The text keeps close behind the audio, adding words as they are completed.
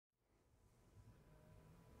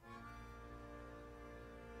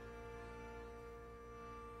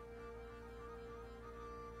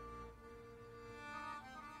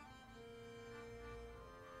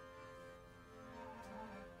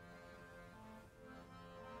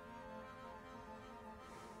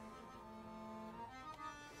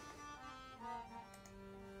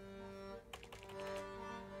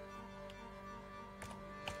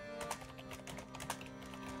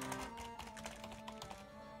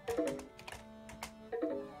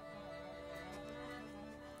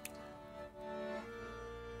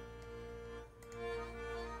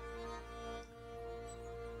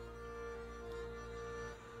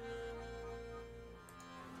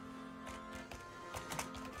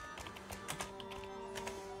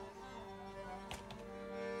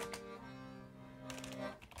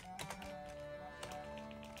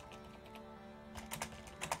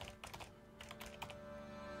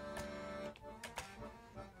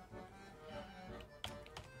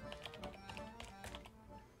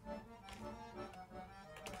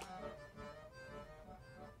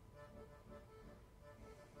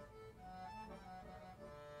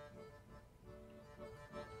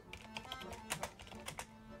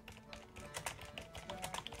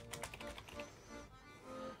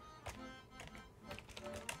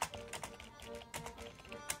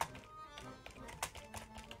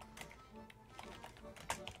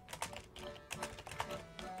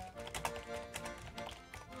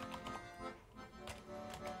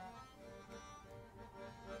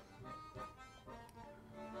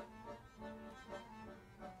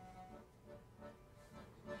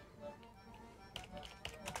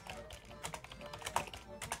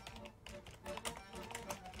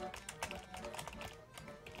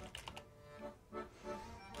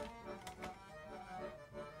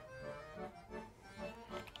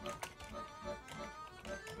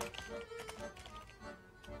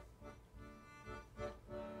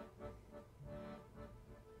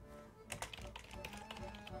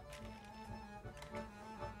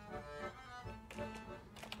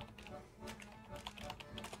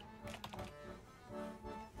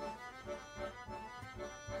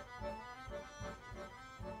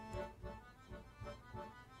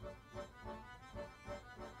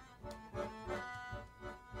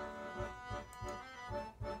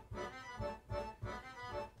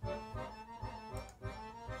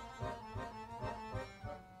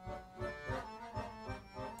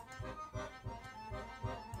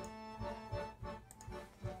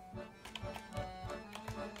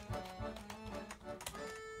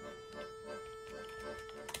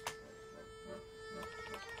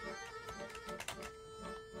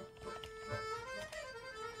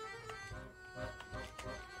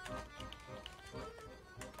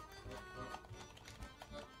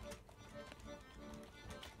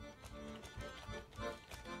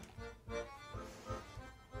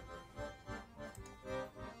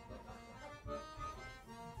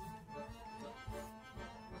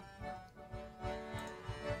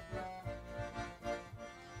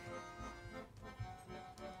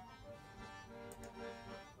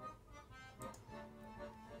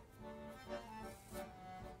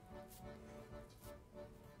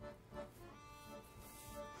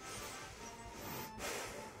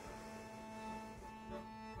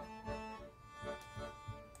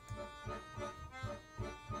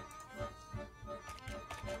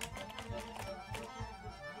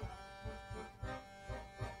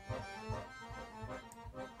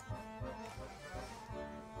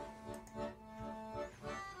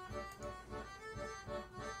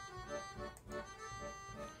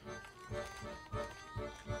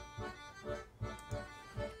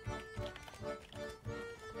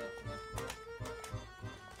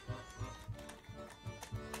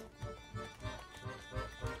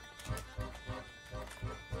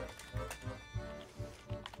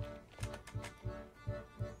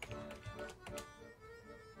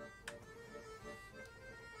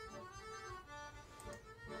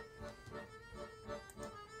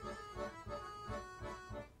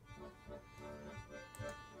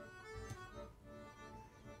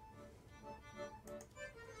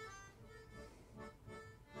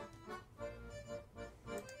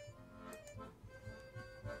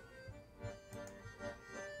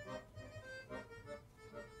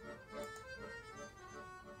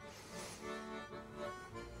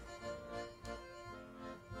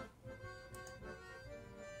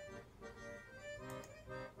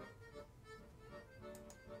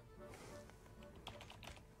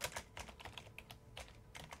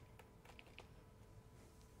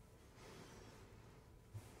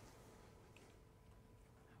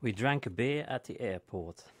We drank a beer at the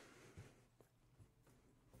airport.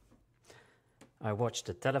 I watched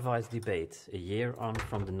a televised debate a year on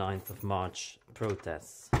from the 9th of March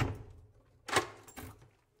protests.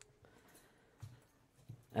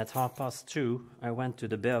 At 2:30, I went to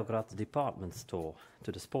the Belgrade department store,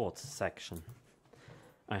 to the sports section.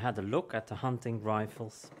 I had a look at the hunting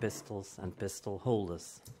rifles, pistols and pistol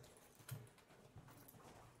holders.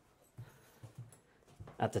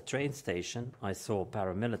 At the train station, I saw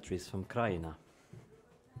paramilitaries from Krajina.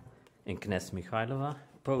 In Knez Michailova,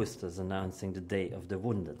 posters announcing the Day of the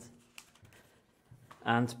Wounded,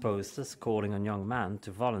 and posters calling on young men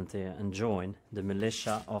to volunteer and join the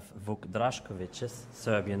militia of Vuk Draškovic's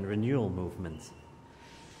Serbian renewal movement.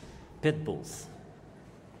 Pitbulls.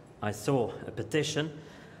 I saw a petition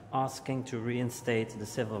asking to reinstate the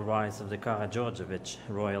civil rights of the Karađorđević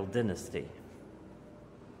royal dynasty.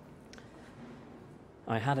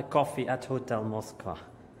 I had a coffee at Hotel Moskva.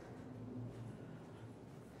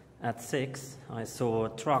 At 6, I saw a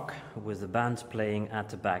truck with a band playing at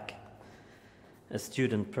the back, a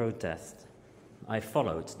student protest. I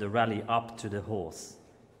followed the rally up to the horse.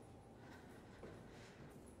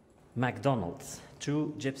 McDonald's,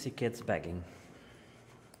 2 gypsy kids begging.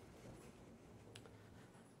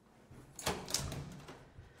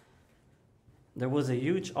 There was a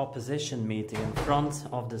huge opposition meeting in front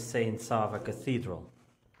of the St. Sava Cathedral,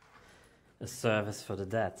 a service for the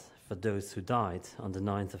dead, for those who died on the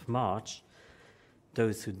 9th of March,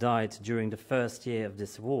 those who died during the first year of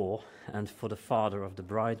this war, and for the father of the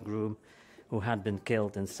bridegroom who had been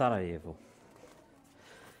killed in Sarajevo.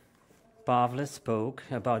 Pavle spoke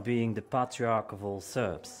about being the patriarch of all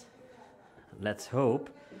Serbs. Let's hope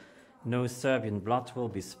no Serbian blood will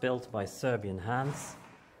be spilled by Serbian hands,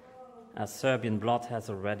 as Serbian blood has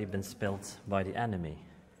already been spilled by the enemy.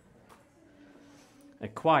 A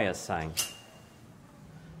choir sang,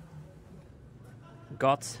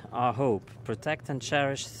 God, our hope, protect and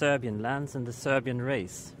cherish Serbian lands and the Serbian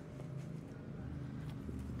race.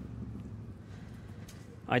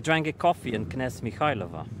 I drank a coffee in Knez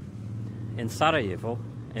Mihailova. In Sarajevo,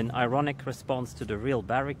 in ironic response to the real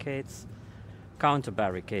barricades,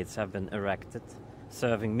 counter-barricades have been erected,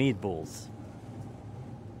 serving meatballs.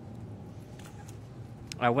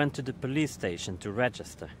 I went to the police station to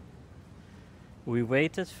register. We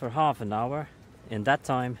waited for half an hour. In that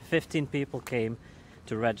time, 15 people came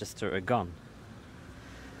to register a gun.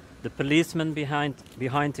 The policeman behind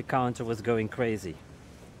the counter was going crazy.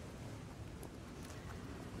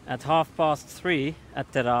 At 3:30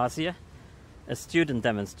 at Terazije, a student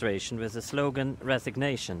demonstration with the slogan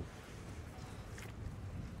 "Resignation."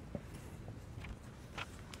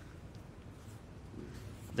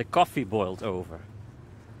 The coffee boiled over.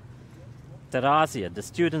 Terazije, the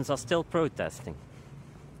students are still protesting.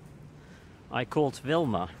 I called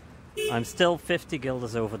Wilma. I'm still 50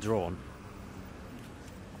 guilders overdrawn.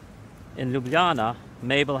 In Ljubljana,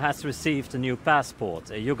 Mabel has received a new passport,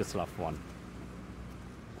 a Yugoslav one.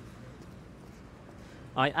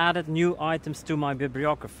 I added new items to my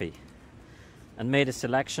bibliography and made a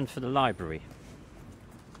selection for the library.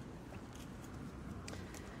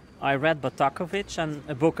 I read Novakovic and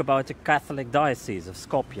a book about the Catholic Diocese of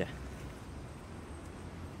Skopje.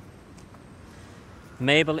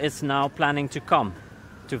 Mabel is now planning to come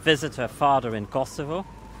to visit her father in Kosovo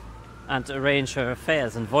and arrange her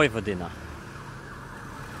affairs in Vojvodina.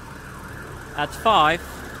 At 5,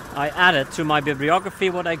 I added to my bibliography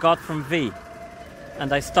what I got from V,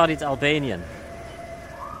 and I studied Albanian.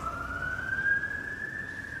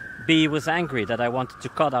 B was angry that I wanted to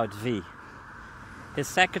cut out V. His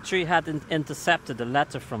secretary had intercepted a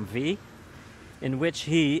letter from V in which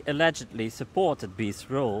he allegedly supported B's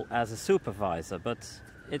role as a supervisor, but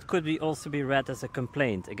it could also be read as a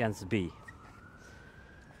complaint against B.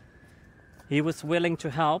 He was willing to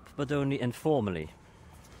help, but only informally.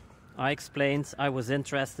 I explained I was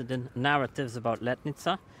interested in narratives about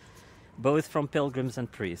Letnica, both from pilgrims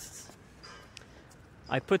and priests.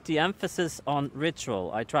 I put the emphasis on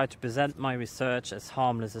ritual. I tried to present my research as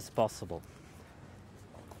harmless as possible.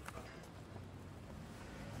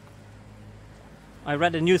 I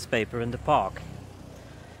read a newspaper in the park.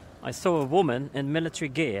 I saw a woman in military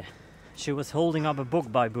gear. She was holding up a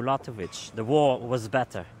book by Bulatovic. The war was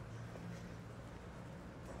better.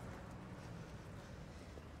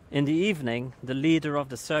 In the evening, the leader of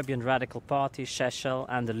the Serbian Radical Party, Šešelj,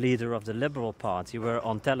 and the leader of the Liberal Party were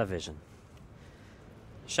on television.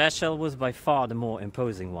 Šešelj was by far the more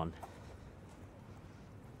imposing one.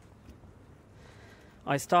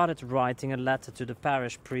 I started writing a letter to the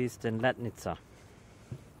parish priest in Letnica.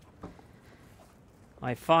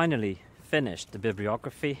 I finally finished the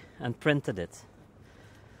bibliography and printed it.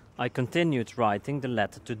 I continued writing the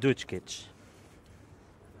letter to Duijzings.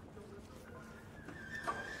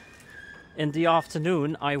 In the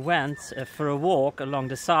afternoon, I went for a walk along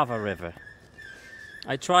the Sava River.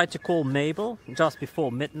 I tried to call Mabel just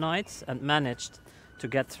before midnight and managed to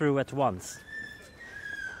get through at once.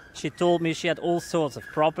 She told me she had all sorts of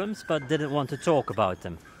problems but didn't want to talk about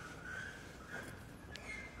them.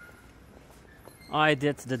 I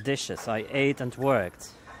did the dishes, I ate and worked.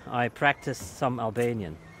 I practiced some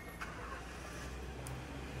Albanian.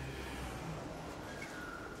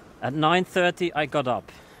 At 9:30 I got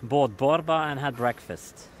up, bought borba and had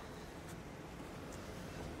breakfast.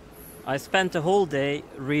 I spent the whole day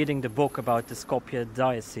reading the book about the Ger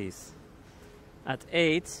Duijzings. At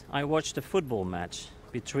 8 I watched a football match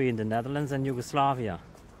between the Netherlands and Yugoslavia.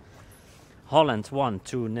 Holland won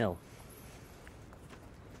 2-0.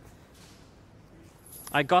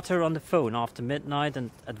 I got her on the phone after midnight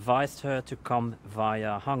and advised her to come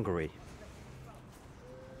via Hungary.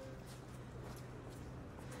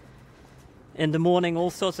 In the morning, all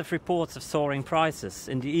sorts of reports of soaring prices.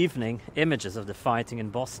 In the evening, images of the fighting in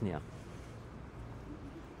Bosnia.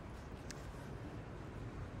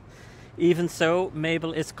 Even so,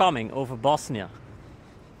 Mabel is coming over Bosnia.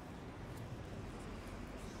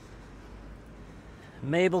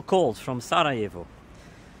 Mabel called from Sarajevo.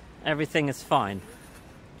 Everything is fine.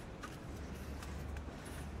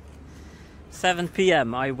 7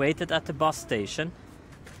 p.m. I waited at the bus station.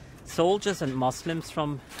 Soldiers and Muslims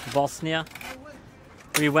from Bosnia.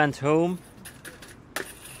 We went home.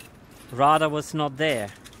 Rada was not there.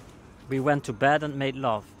 We went to bed and made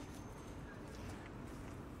love.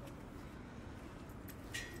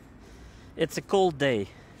 It's a cold day.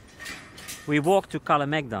 We walked to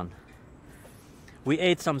Kalemegdan. We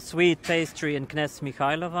ate some sweet pastry in Knez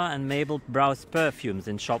Mikhailova and Mabel browsed perfumes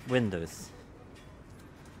in shop windows.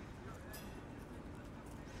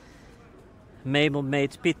 Mabel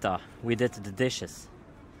made pita. We did the dishes.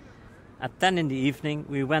 At 10 in the evening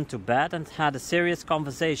we went to bed and had a serious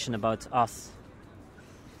conversation about us.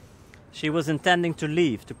 She was intending to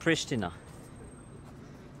leave to Pristina.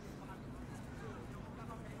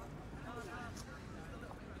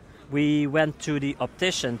 We went to the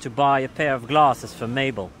optician to buy a pair of glasses for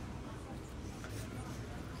Mabel.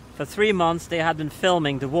 For 3 months they had been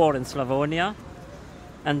filming the war in Slavonia,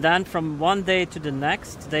 and then from one day to the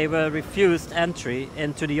next they were refused entry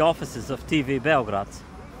into the offices of TV Belgrade.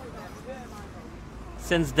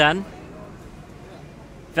 Since then,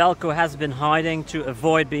 Veljko has been hiding to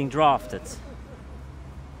avoid being drafted.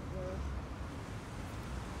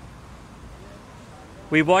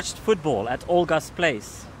 We watched football at Olga's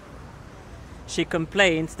place. She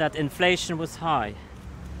complained that inflation was high.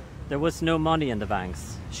 There was no money in the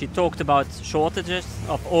banks. She talked about shortages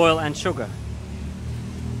of oil and sugar.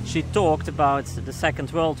 She talked about the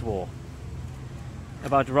Second World War,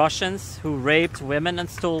 about Russians who raped women and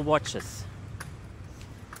stole watches,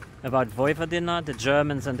 about Vojvodina, the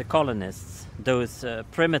Germans and the colonists, those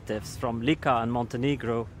primitives from Lika and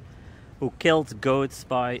Montenegro who killed goats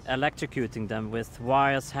by electrocuting them with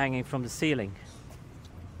wires hanging from the ceiling.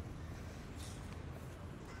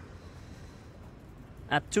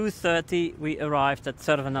 At 2:30 we arrived at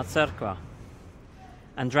Crvena Crkva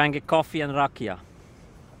and drank a coffee and rakia.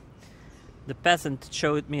 The peasant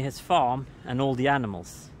showed me his farm and all the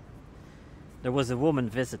animals. There was a woman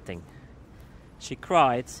visiting. She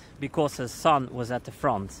cried because her son was at the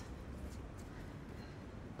front.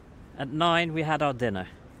 At 9 we had our dinner.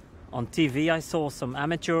 On TV I saw some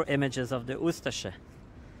amateur images of the Ustasche,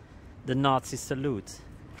 the Nazi salute.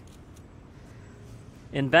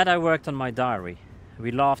 In bed I worked on my diary.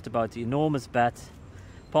 We laughed about the enormous bed,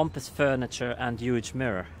 pompous furniture and huge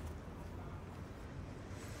mirror.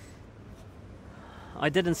 I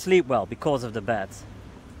didn't sleep well because of the bed.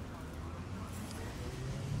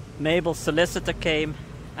 Mabel's solicitor came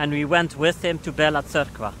and we went with him to Bela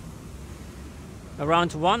Crkva.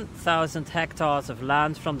 Around 1,000 hectares of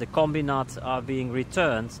land from the combinat are being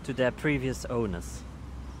returned to their previous owners.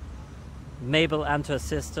 Mabel and her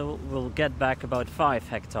sister will get back about 5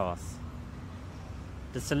 hectares.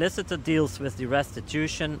 The solicitor deals with the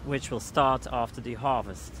restitution, which will start after the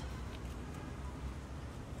harvest.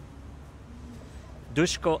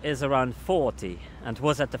 Duško is around 40 and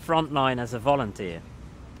was at the front line as a volunteer.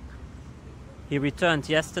 He returned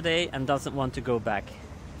yesterday and doesn't want to go back,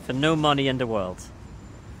 for no money in the world.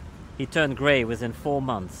 He turned grey within 4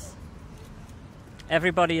 months.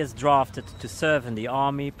 Everybody is drafted to serve in the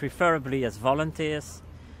army, preferably as volunteers,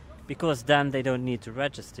 because then they don't need to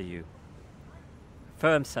register you.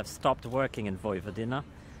 Firms have stopped working in Vojvodina,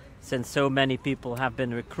 since so many people have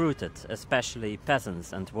been recruited, especially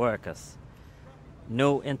peasants and workers.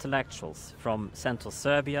 No intellectuals from central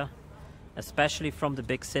Serbia, especially from the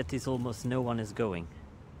big cities, almost no one is going.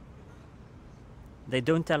 They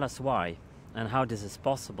don't tell us why and how this is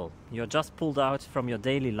possible. You're just pulled out from your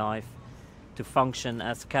daily life to function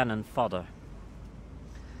as cannon fodder.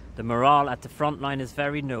 The morale at the front line is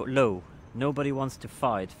very low. Nobody wants to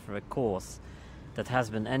fight for a cause that has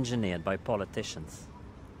been engineered by politicians.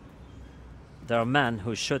 There are men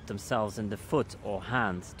who shoot themselves in the foot or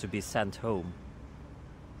hand to be sent home.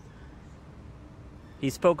 He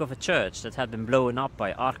spoke of a church that had been blown up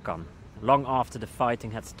by Arkan long after the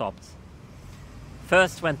fighting had stopped.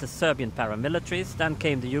 First went the Serbian paramilitaries, then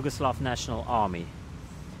came the Yugoslav National Army.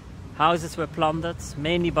 Houses were plundered,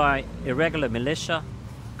 mainly by irregular militia,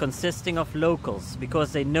 consisting of locals,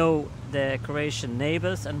 because they know their Croatian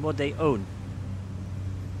neighbors and what they own.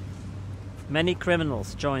 Many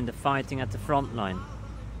criminals joined the fighting at the front line.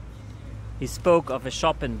 He spoke of a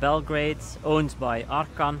shop in Belgrade, owned by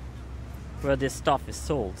Arkan, where this stuff is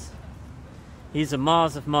sold. He's a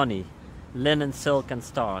mass of money, linen, silk and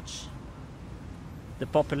starch. The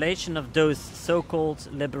population of those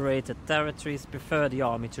so-called liberated territories prefer the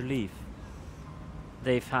army to leave.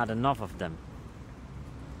 They've had enough of them.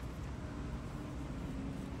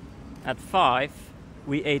 At 5,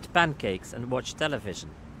 we ate pancakes and watched television.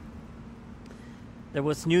 There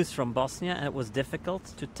was news from Bosnia and it was difficult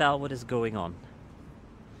to tell what is going on.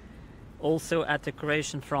 Also at the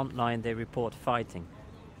Croatian front line they report fighting.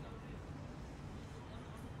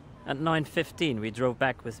 At 9:15 we drove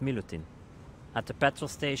back with Milutin. At the petrol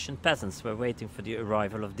station peasants were waiting for the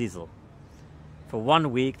arrival of diesel. For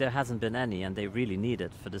 1 week there hasn't been any and they really need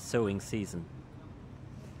it for the sowing season.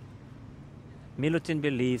 Milutin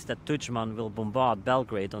believes that Tudjman will bombard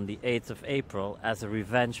Belgrade on the 8th of April as a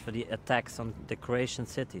revenge for the attacks on the Croatian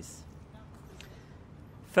cities.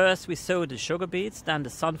 First we sow the sugar beets, then the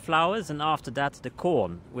sunflowers and after that the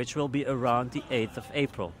corn, which will be around the 8th of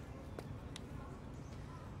April.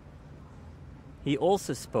 He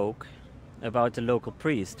also spoke about the local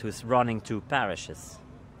priest who is running 2 parishes.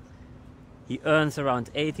 He earns around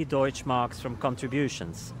 80 Deutschmarks from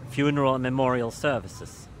contributions, funeral and memorial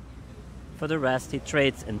services. For the rest, he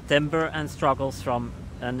trades in timber and smuggles from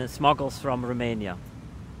Romania.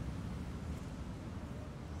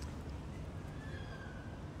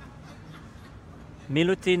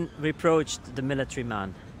 Milutin reproached the military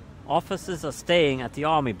man. Officers are staying at the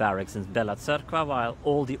army barracks in Bela Crkva while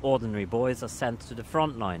all the ordinary boys are sent to the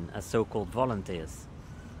front line as so-called volunteers.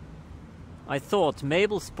 I thought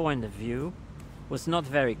Mabel's point of view was not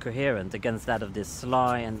very coherent against that of this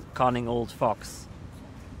sly and cunning old fox.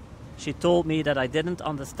 She told me that I didn't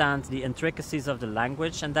understand the intricacies of the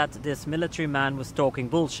language and that this military man was talking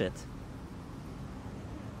bullshit.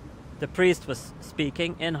 The priest was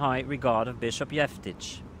speaking in high regard of Bishop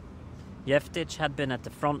Jeftic. Jeftic had been at the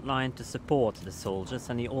front line to support the soldiers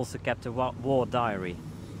and he also kept a war diary.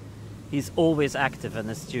 He's always active and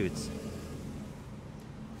astute.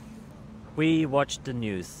 We watched the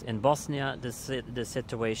news. In Bosnia, the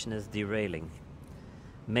situation is derailing.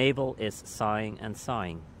 Mabel is sighing and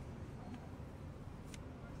sighing.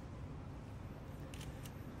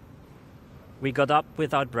 We got up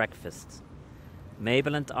without breakfast.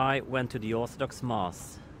 Mabel and I went to the Orthodox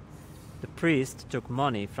Mass. The priest took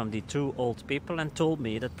money from the 2 old people and told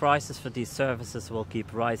me that prices for these services will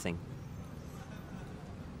keep rising.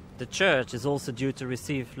 The church is also due to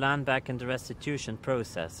receive land back in the restitution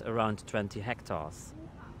process, around 20 hectares.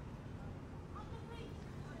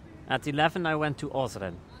 At 11 I went to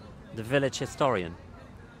Ozren, the village historian.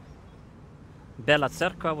 Bela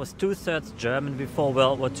Crkva was 2/3 German before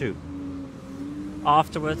World War II.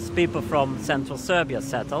 Afterwards, people from central Serbia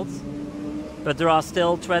settled, but there are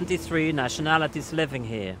still 23 nationalities living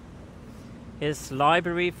here. His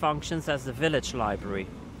library functions as the village library.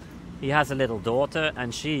 He has a little daughter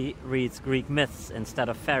and she reads Greek myths instead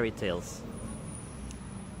of fairy tales.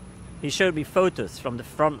 He showed me photos from the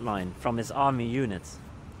front line from his army unit.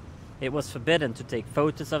 It was forbidden to take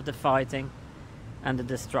photos of the fighting and the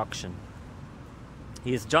destruction.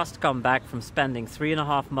 He has just come back from spending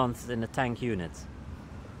 3.5 months in a tank unit.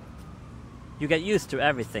 You get used to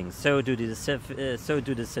everything, so do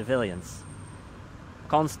the civilians.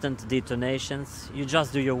 Constant detonations, you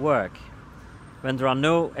just do your work. When there are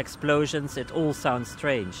no explosions, it all sounds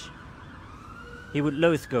strange. He would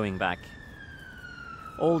loathe going back.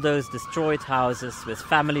 All those destroyed houses with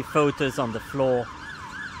family photos on the floor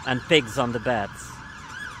and pigs on the beds.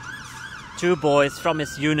 2 boys from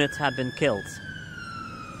his unit had been killed.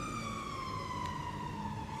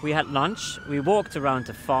 We had lunch, we walked around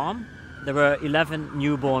the farm. There were 11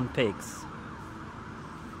 newborn pigs.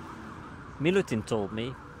 Milutin told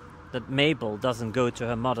me that Mabel doesn't go to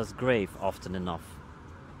her mother's grave often enough.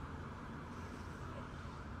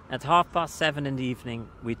 At 7:30 in the evening,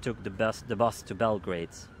 we took the bus to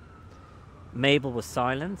Belgrade. Mabel was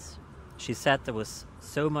silent. She said there was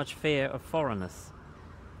so much fear of foreigners.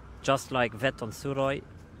 Just like Veton Suroy,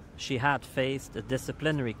 she had faced a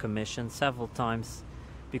disciplinary commission several times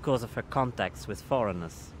because of her contacts with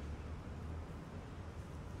foreigners.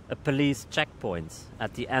 A police checkpoint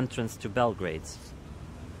at the entrance to Belgrade.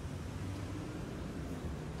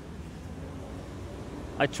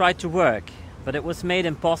 I tried to work, but it was made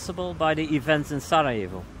impossible by the events in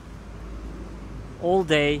Sarajevo. All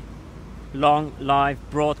day long live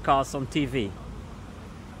broadcasts on TV.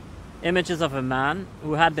 Images of a man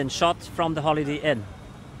who had been shot from the Holiday Inn.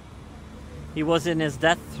 He was in his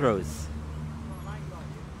death throes.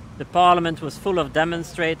 The parliament was full of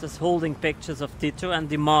demonstrators holding pictures of Tito and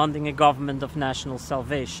demanding a government of national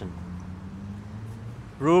salvation.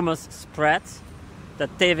 Rumors spread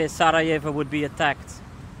that TV Sarajevo would be attacked.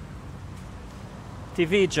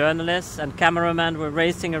 TV journalists and cameramen were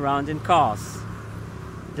racing around in cars.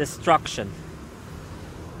 Destruction.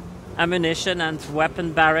 Ammunition and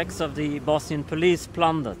weapon barracks of the Bosnian police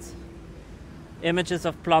plundered. Images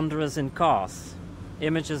of plunderers in cars.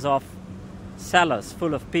 Images of cellars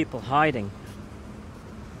full of people hiding.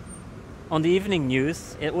 On the evening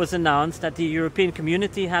news, it was announced that the European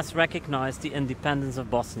community has recognized the independence of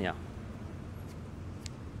Bosnia.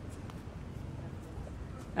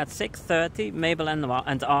 At 6:30, Mabel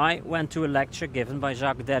and I went to a lecture given by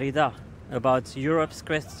Jacques Derrida about Europe's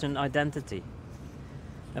Christian identity,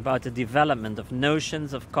 about the development of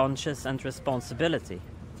notions of conscience and responsibility,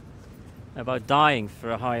 about dying for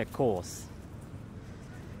a higher cause.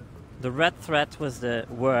 The red thread was the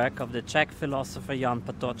work of the Czech philosopher Jan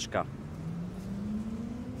Patočka.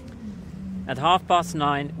 At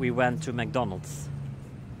 9:30 we went to McDonald's.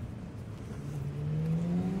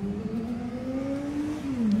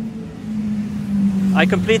 I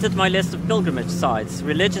completed my list of pilgrimage sites,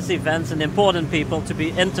 religious events and important people to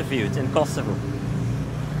be interviewed in Kosovo.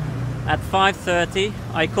 At 5:30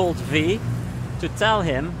 I called V to tell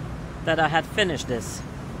him that I had finished this.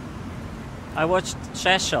 I watched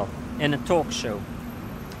Šešelj in a talk show.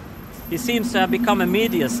 He seems to have become a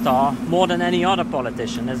media star more than any other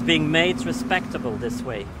politician, as being made respectable this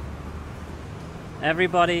way.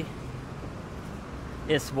 Everybody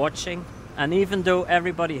is watching, and even though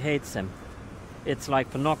everybody hates him, it's like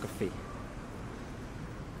pornography.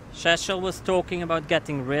 Šešelj was talking about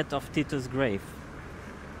getting rid of Tito's grave.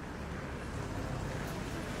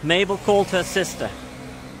 Mabel called her sister.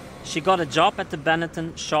 She got a job at the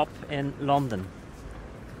Benetton shop in London.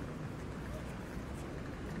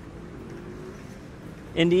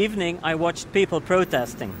 In the evening, I watched people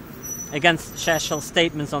protesting against Šešelj's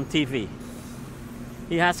statements on TV.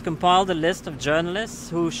 He has compiled a list of journalists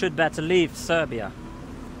who should better leave Serbia.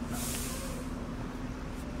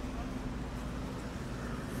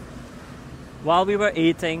 While we were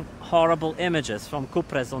eating, horrible images from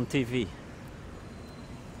Kupres on TV.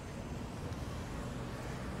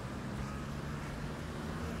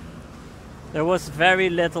 There was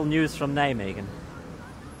very little news from Nijmegen.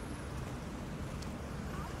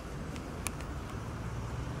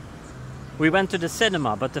 We went to the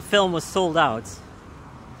cinema, but the film was sold out.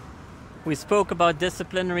 We spoke about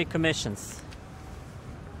disciplinary commissions.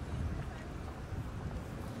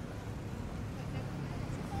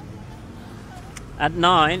 At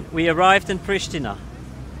 9, we arrived in Pristina.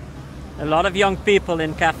 A lot of young people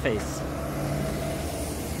in cafes.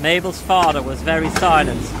 Mabel's father was very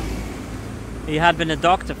silent. He had been a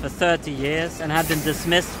doctor for 30 years and had been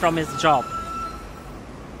dismissed from his job.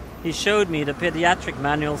 He showed me the pediatric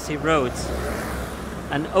manuals he wrote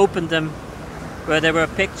and opened them where there were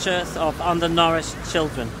pictures of undernourished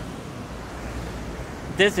children.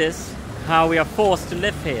 This is how we are forced to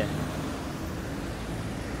live here,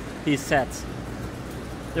 he said.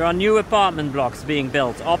 There are new apartment blocks being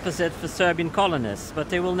built opposite for Serbian colonists, but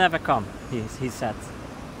they will never come, he said.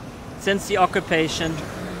 Since the occupation,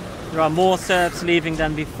 there are more Serbs leaving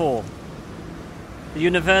than before. The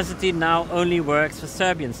university now only works for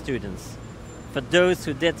Serbian students, for those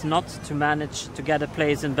who did not manage to get a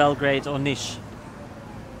place in Belgrade or Niš.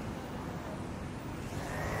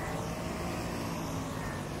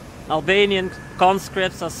 Albanian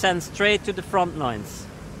conscripts are sent straight to the front lines,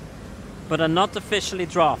 but are not officially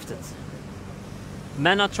drafted.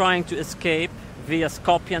 Men are trying to escape via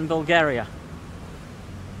Skopje and Bulgaria.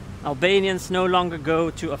 Albanians no longer go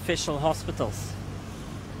to official hospitals.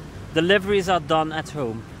 Deliveries are done at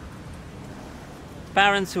home.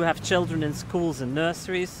 Parents who have children in schools and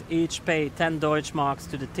nurseries each pay 10 Deutschmarks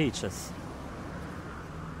to the teachers.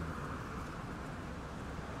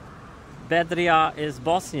 Bedria is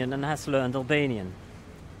Bosnian and has learned Albanian.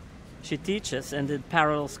 She teaches in the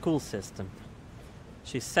parallel school system.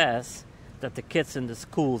 She says that the kids in the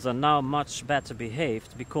schools are now much better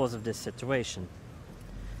behaved because of this situation.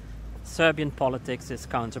 Serbian politics is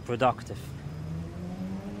counterproductive.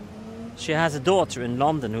 She has a daughter in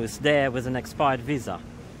London who is there with an expired visa.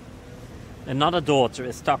 Another daughter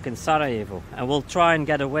is stuck in Sarajevo and will try and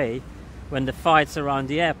get away when the fights around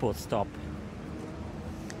the airport stop.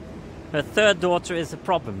 Her third daughter is a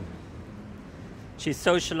problem. She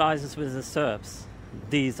socializes with the Serbs.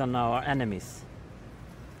 These are now our enemies.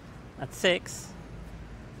 At 6,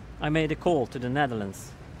 I made a call to the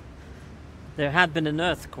Netherlands. There had been an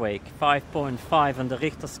earthquake, 5.5 on the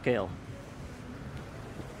Richter scale.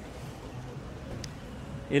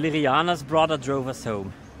 Iliriana's brother drove us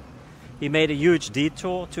home. He made a huge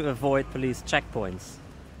detour to avoid police checkpoints.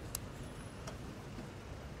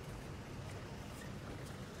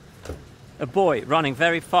 A boy running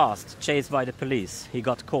very fast, chased by the police. He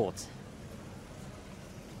got caught.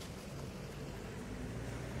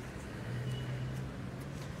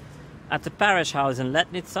 At the parish house in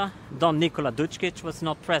Letnica, Don Nikola Dujic was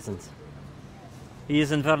not present. He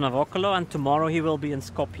is in Vrnavokolo and tomorrow he will be in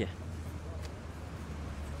Skopje.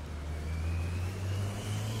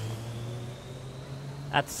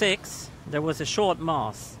 At 6, there was a short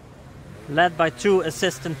mass, led by 2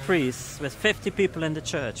 assistant priests with 50 people in the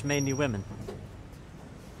church, mainly women.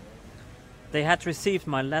 They had received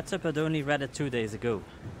my letter but only read it 2 days ago.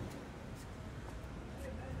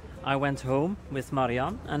 I went home with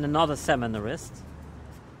Marianne and another seminarist.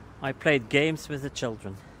 I played games with the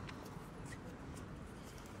children.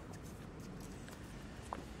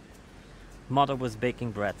 Mother was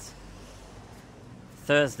baking bread.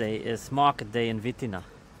 Thursday is market day in Vitina.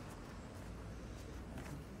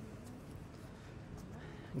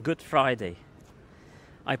 Good Friday.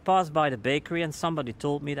 I passed by the bakery and somebody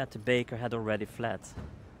told me that the baker had already fled.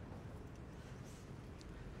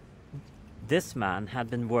 This man had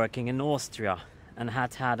been working in Austria and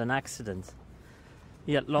had had an accident.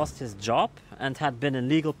 He had lost his job and had been in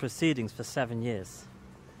legal proceedings for 7 years.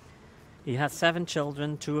 He has 7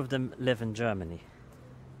 children, 2 of them live in Germany.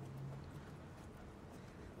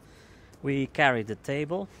 We carried the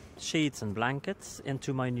table, sheets and blankets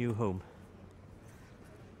into my new home.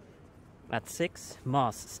 At 6,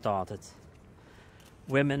 Mass started.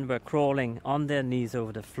 Women were crawling on their knees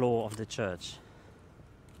over the floor of the church.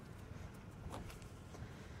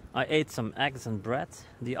 I ate some eggs and bread,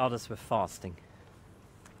 the others were fasting.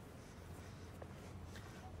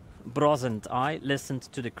 Bros and I listened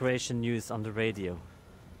to the Croatian news on the radio.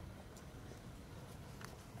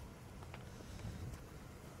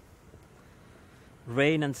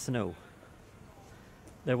 Rain and snow.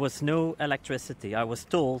 There was no electricity. I was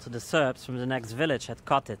told the Serbs from the next village had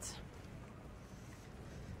cut it.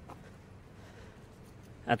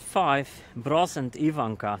 At 5, Bros and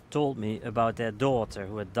Ivanka told me about their daughter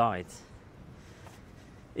who had died.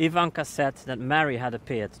 Ivanka said that Mary had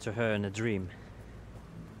appeared to her in a dream.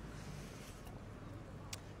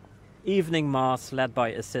 Evening Mass led by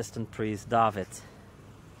assistant priest David.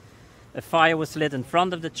 A fire was lit in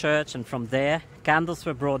front of the church and from there candles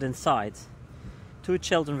were brought inside. 2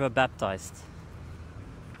 children were baptized.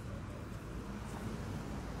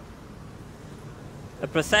 A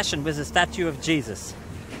procession with a statue of Jesus.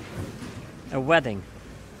 A wedding.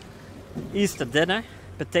 Easter dinner,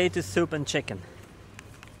 potato soup and chicken.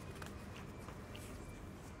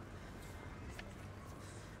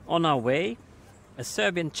 On our way, a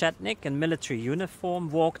Serbian chetnik in military uniform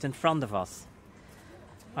walked in front of us.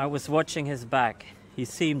 I was watching his back. He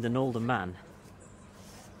seemed an older man.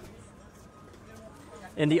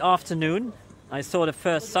 In the afternoon, I saw the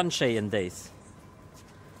first sunshine days.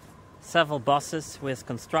 Several buses with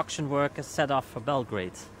construction workers set off for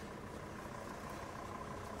Belgrade.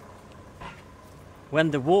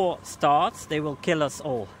 When the war starts, they will kill us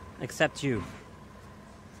all, except you.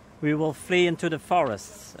 We will flee into the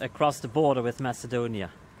forests across the border with Macedonia.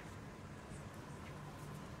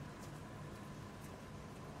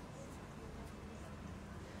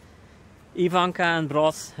 Ivanka and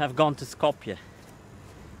Bros have gone to Skopje.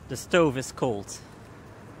 The stove is cold.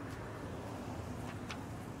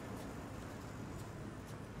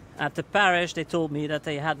 At the parish they told me that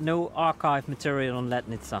they had no archive material on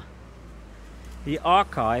Letnica. The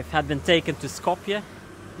archive had been taken to Skopje,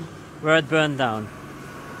 where it burned down.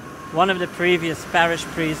 One of the previous parish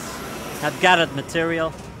priests had gathered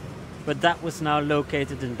material, but that was now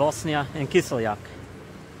located in Bosnia, in Kiseljak.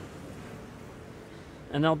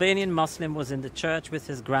 An Albanian Muslim was in the church with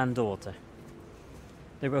his granddaughter.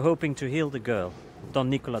 They were hoping to heal the girl. Don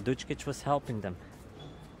Nikola Dujic was helping them.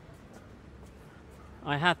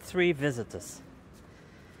 I had 3 visitors.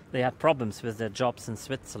 They had problems with their jobs in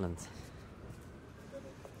Switzerland.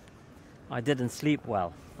 I didn't sleep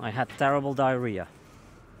well. I had terrible diarrhea.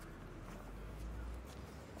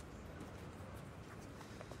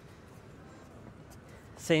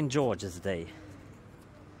 St. George's Day.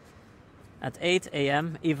 At 8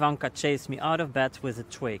 a.m. Ivanka chased me out of bed with a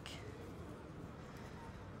twig.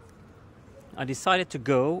 I decided to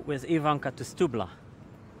go with Ivanka to Stubla.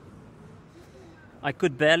 I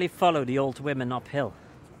could barely follow the old women uphill.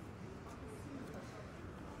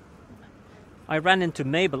 I ran into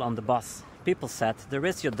Mabel on the bus. People said, "There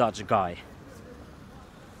is your Dutch guy."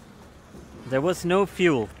 There was no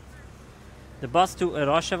fuel. The bus to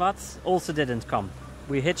Rastko also didn't come.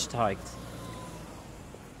 We hitchhiked.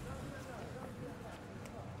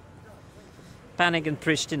 Panic in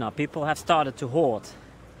Pristina. People have started to hoard.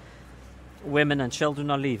 Women and children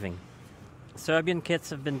are leaving. Serbian kids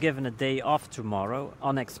have been given a day off tomorrow,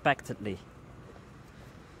 unexpectedly.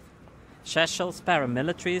 Šešel's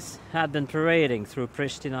paramilitaries had been parading through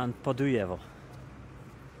Pristina and Podujevo.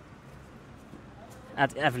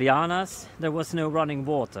 At Evlijana's, there was no running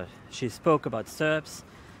water. She spoke about Serbs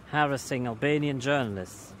harassing Albanian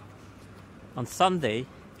journalists. On Sunday,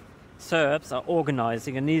 Serbs are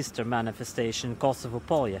organizing an Easter manifestation in Kosovo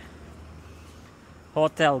Polje.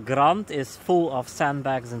 Hotel Grand is full of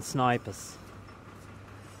sandbags and snipers.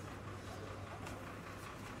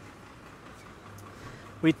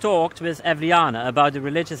 We talked with Evlijana about the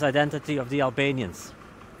religious identity of the Albanians.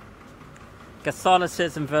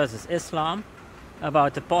 Catholicism versus Islam,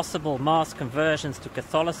 about the possible mass conversions to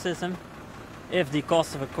Catholicism if the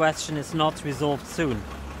Kosovo question is not resolved soon.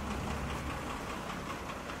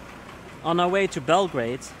 On our way to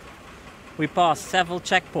Belgrade, we passed several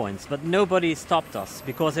checkpoints, but nobody stopped us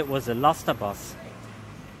because it was a Lasta bus,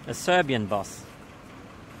 a Serbian bus.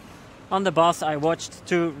 On the bus, I watched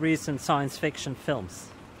 2 recent science fiction films.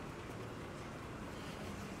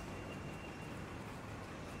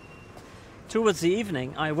 Towards the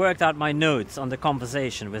evening, I worked out my notes on the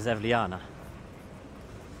conversation with Evlijana.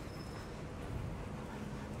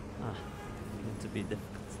 Need to be difficult.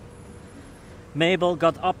 Mabel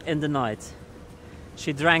got up in the night.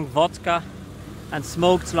 She drank vodka and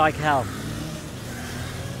smoked like hell.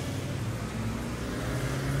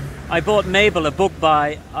 I bought Mabel a book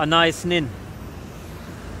by Anais Nin.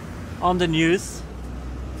 On the news,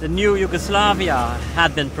 the new Yugoslavia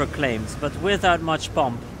had been proclaimed, but without much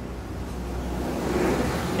pomp.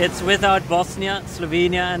 It's without Bosnia,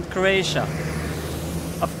 Slovenia and Croatia.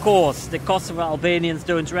 Of course, the Kosovo Albanians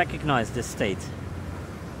don't recognize this state.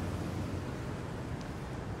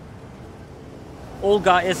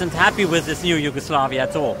 Olga isn't happy with this new Yugoslavia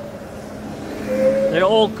at all. They're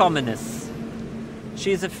all communists.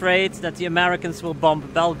 She's afraid that the Americans will bomb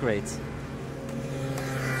Belgrade.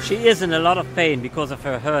 She is in a lot of pain because of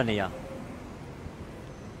her hernia.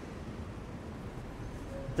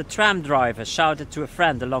 The tram driver shouted to a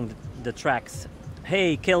friend along the tracks,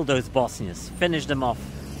 "Hey, kill those Bosnians, finish them off."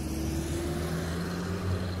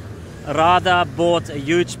 Rada bought a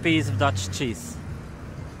huge piece of Dutch cheese.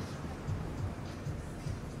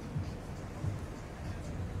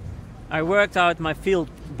 I worked out my field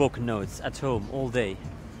book notes at home all day.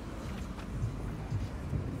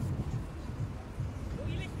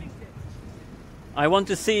 I want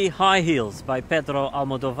to see High Heels by Pedro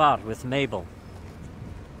Almodovar with Mabel.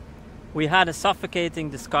 We had a suffocating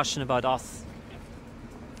discussion about us.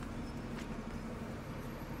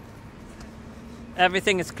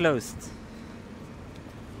 Everything is closed.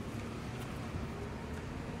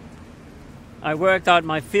 I worked out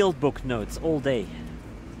my field book notes all day.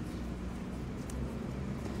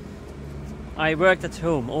 I worked at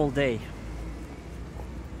home all day.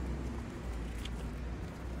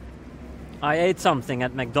 I ate something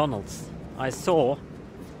at McDonald's. I saw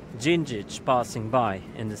Djindjic passing by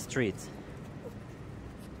in the street.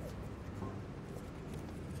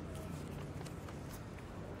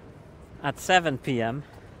 At 7 p.m.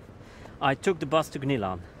 I took the bus to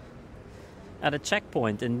Gnillan. At a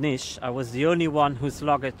checkpoint in Niš, I was the only one whose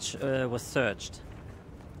luggage was searched.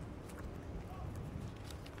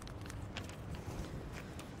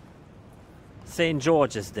 St.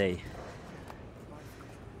 George's Day.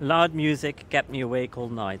 Loud music kept me awake all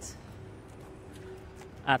night.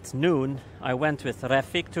 At noon, I went with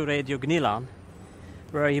Refik to Radio Gnillan,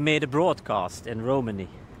 where he made a broadcast in Romani.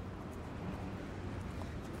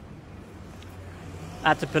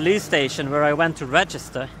 At the police station where I went to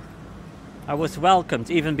register, I was welcomed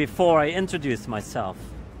even before I introduced myself.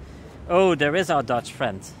 "Oh, there is our Dutch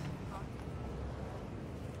friend."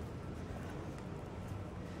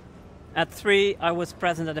 At 3, I was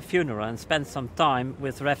present at a funeral and spent some time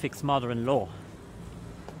with Refik's mother-in-law.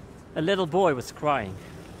 A little boy was crying.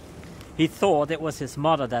 He thought it was his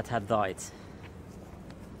mother that had died.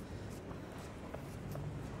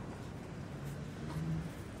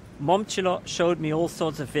 Momcilo showed me all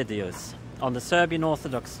sorts of videos on the Serbian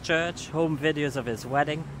Orthodox Church, home videos of his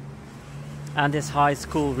wedding and his high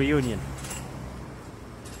school reunion.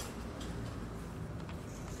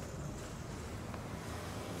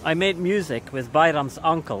 I made music with Bayram's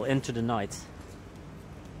uncle into the night.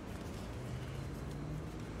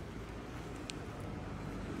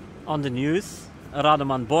 On the news,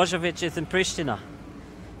 Radovan Božović is in Pristina.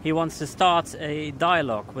 He wants to start a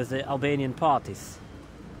dialogue with the Albanian parties.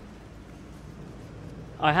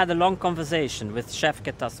 I had a long conversation with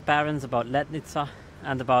Shevketa's parents about Letnica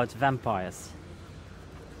and about vampires.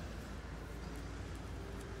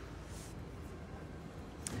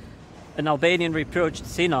 An Albanian reproached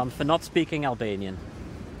Sinan for not speaking Albanian.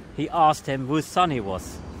 He asked him whose son he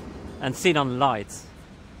was, and Sinan lied.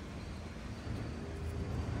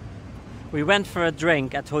 We went for a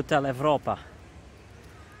drink at Hotel Europa.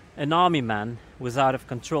 An army man was out of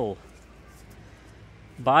control.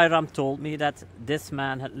 Bayram told me that this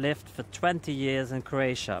man had lived for 20 years in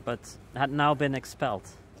Croatia, but had now been expelled.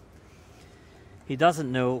 He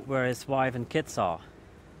doesn't know where his wife and kids are.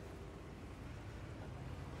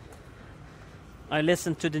 I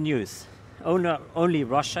listened to the news. Only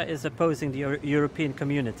Russia is opposing the European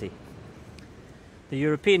community. The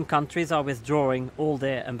European countries are withdrawing all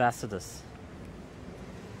their ambassadors.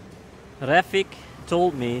 Refik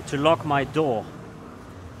told me to lock my door.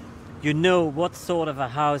 You know what sort of a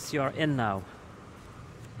house you're in now.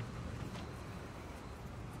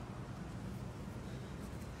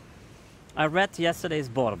 I read yesterday's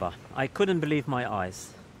Borba. I couldn't believe my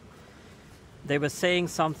eyes. They were saying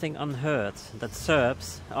something unheard, that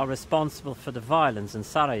Serbs are responsible for the violence in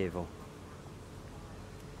Sarajevo.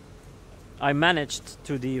 I managed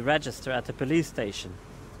to deregister at the police station.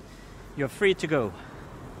 You're free to go.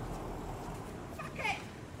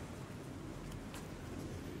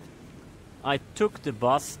 I took the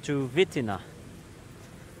bus to Vitina.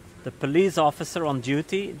 The police officer on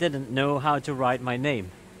duty didn't know how to write my name.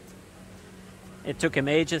 It took him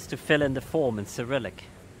ages to fill in the form in Cyrillic.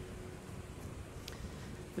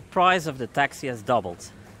 The price of the taxi has doubled.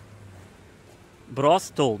 Bros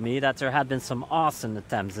told me that there had been some arson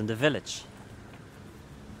attempts in the village.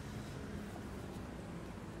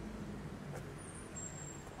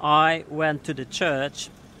 I went to the church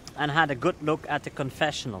and had a good look at the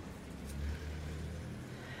confessional.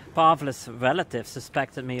 Pavle's relatives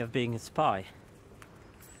suspected me of being a spy.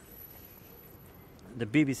 The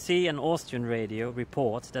BBC and Austrian radio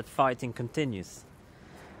report that fighting continues.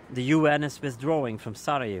 The UN is withdrawing from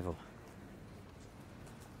Sarajevo.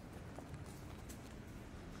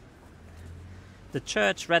 The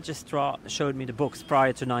church registrar showed me the books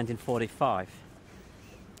prior to 1945,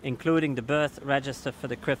 including the birth register for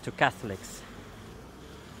the crypto-Catholics.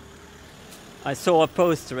 I saw a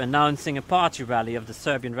poster announcing a party rally of the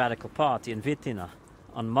Serbian Radical Party in Vitina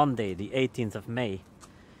on Monday, the 18th of May,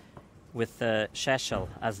 with Šešelj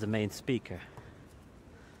as the main speaker.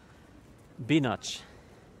 Binac,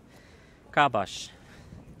 Kabash,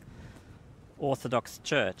 Orthodox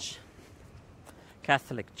Church,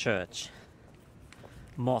 Catholic Church,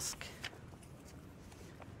 Mosque.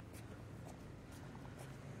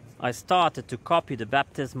 I started to copy the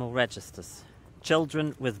baptismal registers.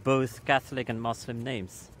 Children with both Catholic and Muslim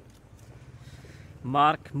names.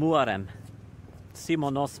 Mark Muharrem,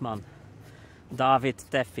 Simon Osman, David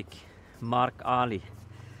Tefik, Mark Ali,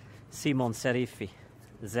 Simon Serifi,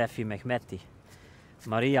 Zefi Mehmeti,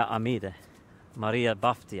 Maria Amide, Maria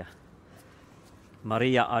Baftia,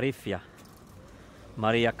 Maria Arifia,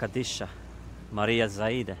 Maria Kadisha, Maria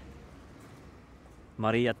Zaide,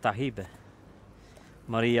 Maria Tahibe,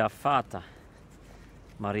 Maria Fata,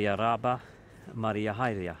 Maria Raba, Maria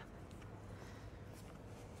Hayria,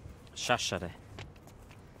 Shashare.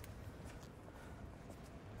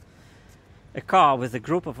 A car with a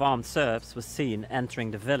group of armed Serbs was seen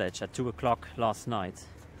entering the village at 2 o'clock last night.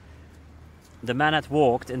 The man had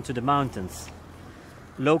walked into the mountains.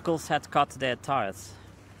 Locals had cut their tires.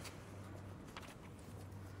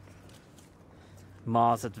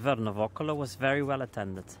 Mass at Vrnovokolo was very well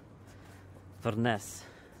attended. Vrnes,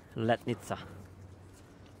 Letnica.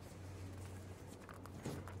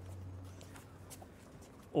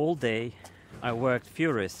 All day I worked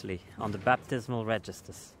furiously on the baptismal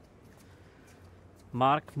registers.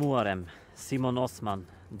 Mark Muharrem, Simon Osman,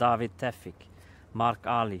 David Tefik, Mark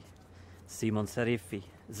Ali, Simon Serifi,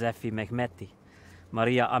 Zefi Mehmeti,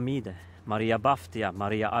 Maria Amide, Maria Baftia,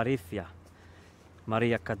 Maria Arifia,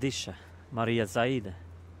 Maria Kadisha, Maria Zaide,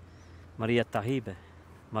 Maria Tahibe,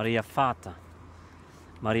 Maria Fata,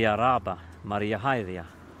 Maria Raba, Maria Hayria.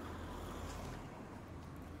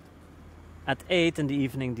 At 8 in the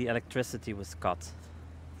evening the electricity was cut.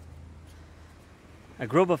 A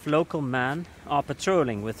group of local men are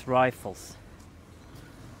patrolling with rifles.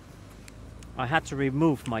 I had to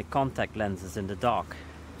remove my contact lenses in the dark.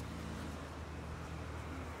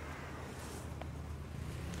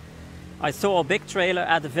 I saw a big trailer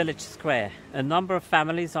at the village square. A number of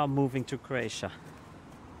families are moving to Croatia.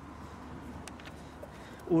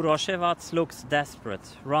 Uroševac looks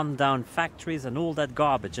desperate, run down factories and all that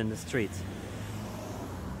garbage in the street.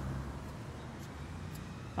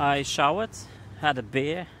 I showered, had a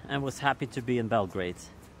beer and was happy to be in Belgrade.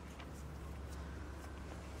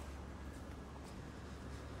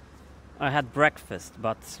 I had breakfast,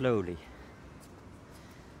 but slowly.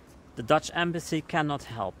 The Dutch embassy cannot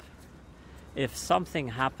help. If something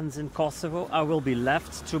happens in Kosovo, I will be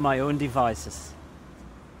left to my own devices.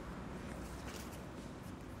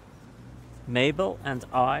 Mabel and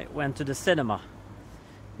I went to the cinema.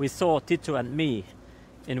 We saw Tito and Me,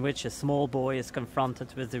 in which a small boy is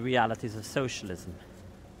confronted with the realities of socialism.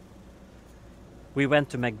 We went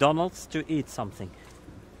to McDonald's to eat something.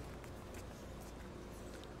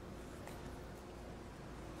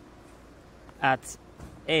 At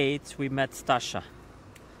 8 we met Stasha,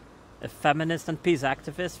 a feminist and peace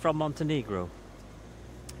activist from Montenegro.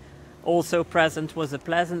 Also present was a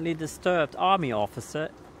pleasantly disturbed army officer.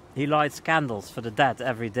 He lights candles for the dead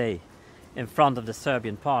every day in front of the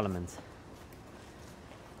Serbian parliament.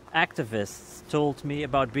 Activists told me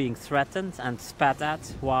about being threatened and spat at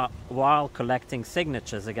while collecting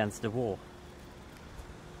signatures against the war.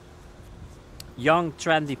 Young,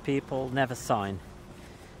 trendy people never sign.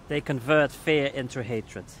 They convert fear into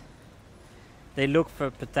hatred. They look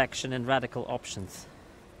for protection in radical options.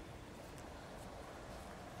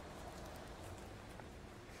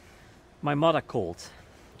 My mother called.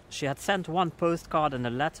 She had sent one postcard and a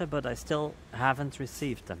letter, but I still haven't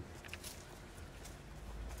received them.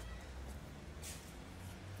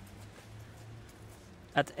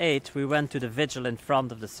 At 8 we went to the vigil in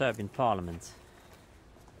front of the Serbian parliament.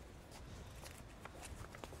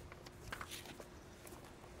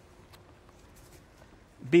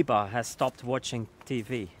 Biba has stopped watching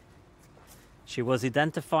TV. She was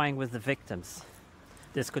identifying with the victims.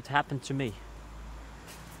 This could happen to me.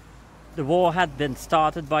 The war had been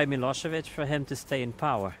started by Milosevic for him to stay in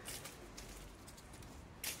power.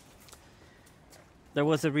 There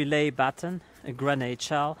was a relay baton, a grenade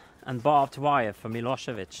shell and barbed wire for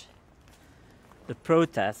Milosevic. The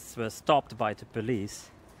protests were stopped by the police.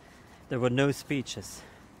 There were no speeches.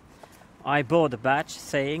 I bought a badge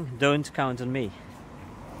saying, "Don't count on me."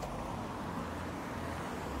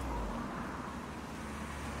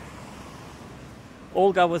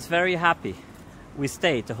 Olga was very happy. We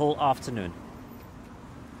stayed the whole afternoon.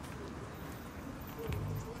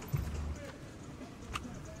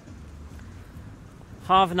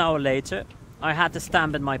 Half an hour later, I had to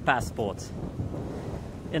stamp in my passport.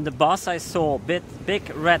 In the bus I saw big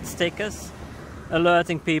red stickers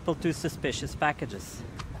alerting people to suspicious packages.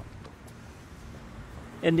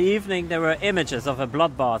 In the evening there were images of a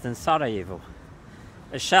bloodbath in Sarajevo.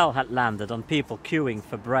 A shell had landed on people queuing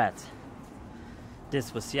for bread.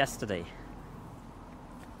 This was yesterday.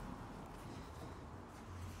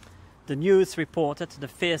 The news reported the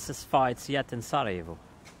fiercest fights yet in Sarajevo.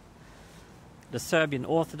 The Serbian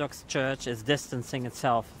Orthodox Church is distancing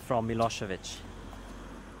itself from Milosevic.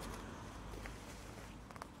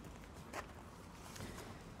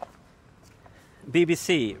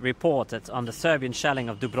 BBC reported on the Serbian shelling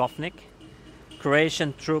of Dubrovnik.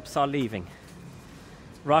 Croatian troops are leaving.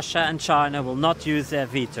 Russia and China will not use their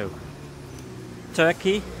veto.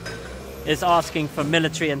 Turkey is asking for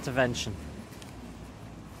military intervention.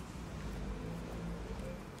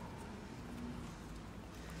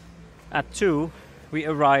 At 2, we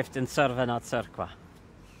arrived in Crvena Crkva.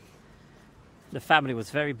 The family was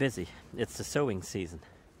very busy. It's the sowing season.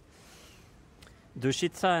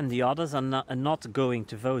 Dušica and the others are not going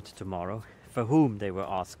to vote tomorrow, for whom they were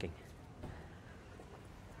asking.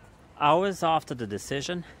 Hours after the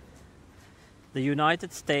decision, the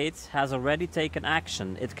United States has already taken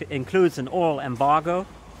action. It includes an oil embargo,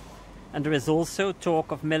 and there is also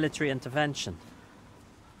talk of military intervention.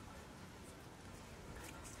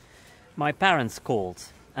 My parents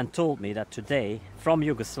called and told me that today, from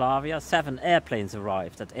Yugoslavia, 7 airplanes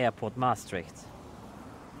arrived at airport Maastricht.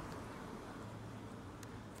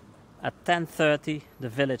 At 10:30, the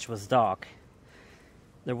village was dark.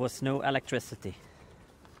 There was no electricity.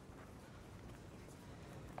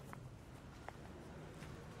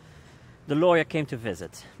 The lawyer came to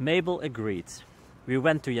visit. Mabel agreed. We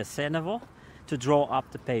went to Jasenovo to draw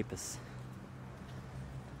up the papers.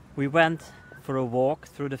 We went for a walk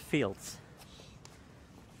through the fields.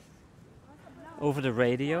 Over the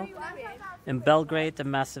radio, in Belgrade, a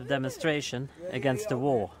massive demonstration against the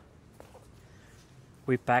war.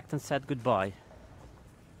 We packed and said goodbye.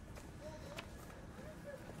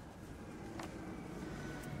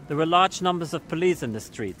 There were large numbers of police in the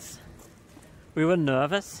streets. We were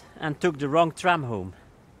nervous and took the wrong tram home.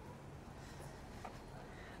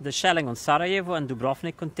 the shelling on Sarajevo and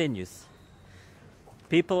Dubrovnik continues.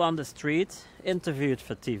 People on the street, interviewed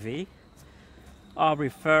for TV, are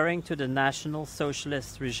referring to the National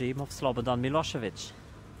Socialist regime of Slobodan Milosevic.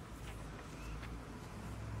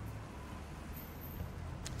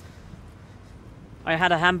 I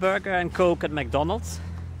had a hamburger and Coke at McDonald's.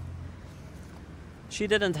 She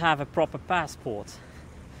didn't have a proper passport.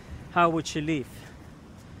 How would she leave?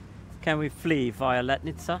 Can we flee via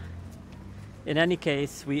Letnica? In any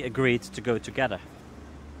case, we agreed to go together.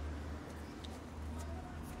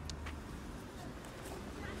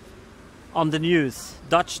 On the news,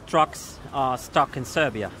 Dutch trucks are stuck in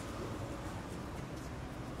Serbia.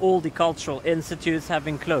 All the cultural institutes have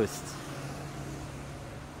been closed.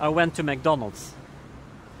 I went to McDonald's.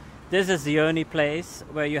 This is the only place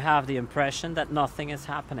where you have the impression that nothing is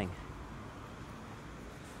happening.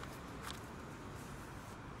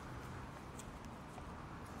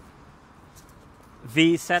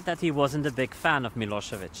 V said that he wasn't a big fan of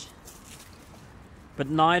Milosevic, but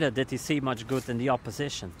neither did he see much good in the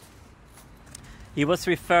opposition. He was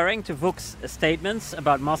referring to Vuk's statements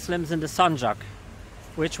about Muslims in the Sanjak,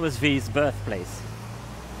 which was V's birthplace.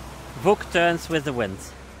 Vuk turns with the wind.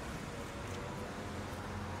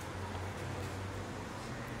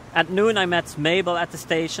 At noon I met Mabel at the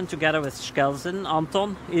station together with Skelzen,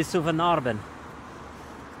 Anton, Isuf and Arben.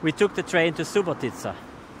 We took the train to Subotica.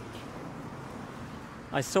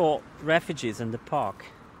 I saw refugees in the park.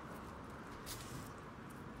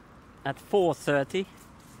 At 4:30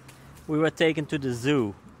 we were taken to the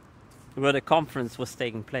zoo where the conference was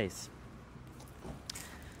taking place.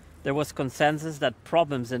 There was consensus that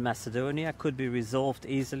problems in Macedonia could be resolved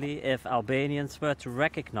easily if Albanians were to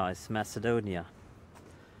recognize Macedonia.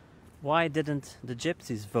 Why didn't the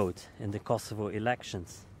Gypsies vote in the Kosovo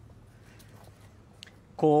elections?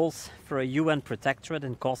 Calls for a UN protectorate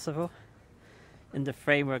in Kosovo in the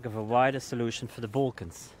framework of a wider solution for the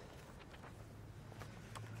Balkans.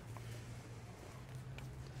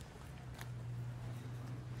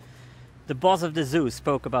 The boss of the zoo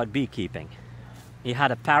spoke about beekeeping. He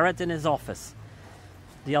had a parrot in his office.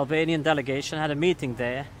 The Albanian delegation had a meeting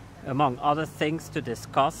there, among other things, to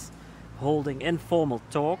discuss holding informal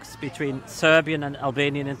talks between Serbian and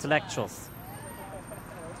Albanian intellectuals.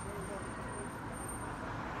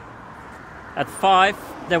 At 5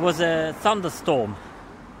 there was a thunderstorm.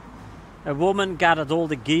 A woman gathered all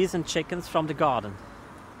the geese and chickens from the garden.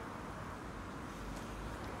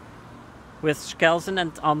 With Skelzen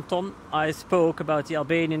and Anton I spoke about the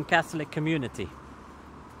Albanian Catholic community.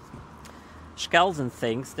 Skelzen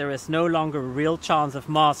thinks there is no longer a real chance of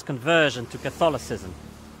mass conversion to Catholicism.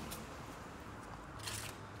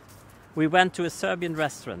 We went to a Serbian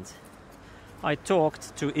restaurant. I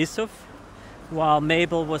talked to Isuf while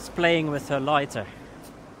Mabel was playing with her lighter.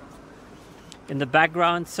 In the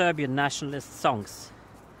background, Serbian nationalist songs.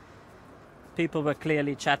 People were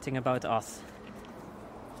clearly chatting about us.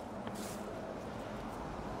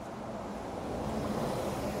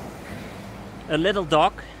 A little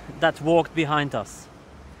dog that walked behind us.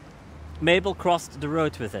 Mabel crossed the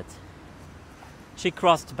road with it. She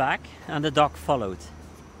crossed back and the dog followed.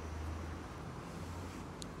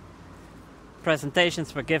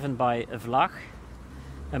 Presentations were given by a Vlach,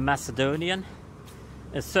 a Macedonian,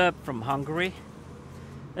 a Serb from Hungary,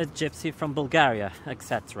 a Gypsy from Bulgaria,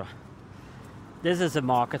 etc. This is a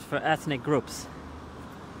market for ethnic groups.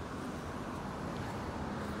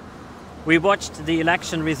 We watched the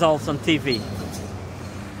election results on TV.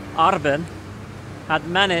 Arben had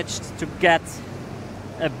managed to get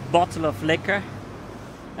a bottle of liquor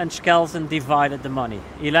and Skelzen divided the money,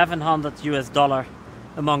 $1,100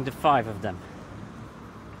 among the 5 of them.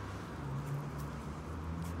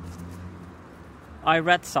 I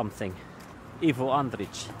read something, Ivo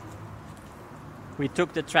Andrić. We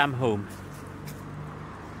took the tram home.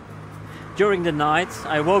 During the night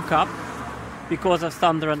I woke up because of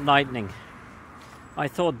thunder and lightning. I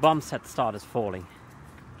thought bombs had started falling.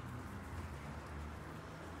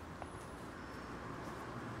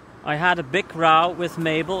 I had a big row with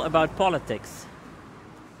Mabel about politics.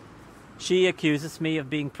 She accuses me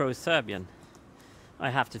of being pro-Serbian.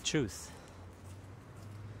 I have to choose.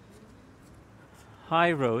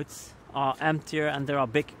 High roads are emptier and there are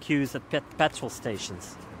big queues at petrol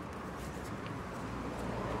stations.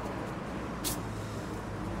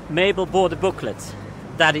 Mabel bought a booklet,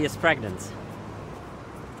 Daddy is Pregnant.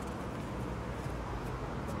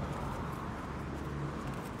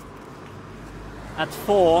 At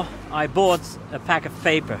 4 I bought a pack of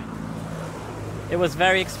paper. It was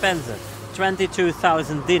very expensive,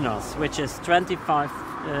 22,000 dinars, which is 25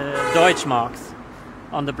 Deutschmarks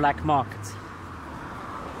on the black market.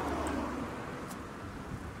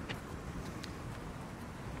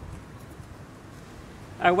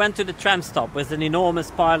 I went to the tram stop with an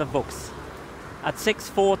enormous pile of books. At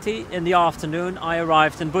 6:40 in the afternoon, I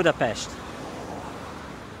arrived in Budapest.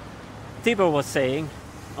 Tibor was saying,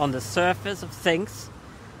 on the surface of things,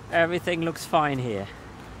 everything looks fine here.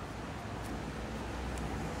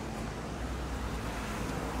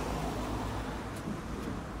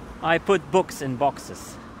 I put books in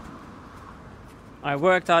boxes. I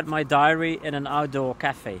worked out my diary in an outdoor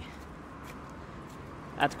cafe.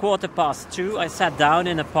 At 2:15, I sat down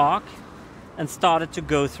in a park and started to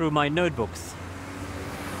go through my notebooks.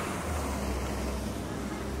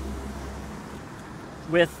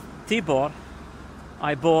 With Tibor,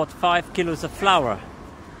 I bought 5 kilos of flour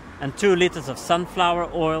and 2 liters of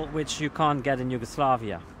sunflower oil, which you can't get in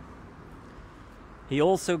Yugoslavia. He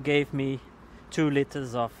also gave me 2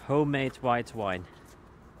 liters of homemade white wine.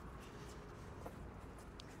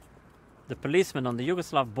 The policeman on the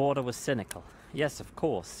Yugoslav border was cynical. Yes, of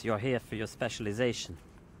course, you're here for your specialization.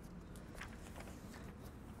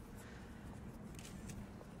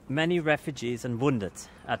 Many refugees and wounded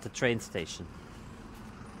at the train station.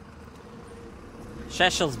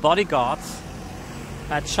 Šešel's bodyguards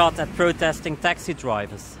had shot at protesting taxi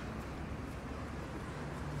drivers.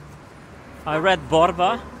 I read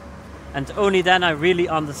Borba, and only then I really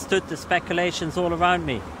understood the speculations all around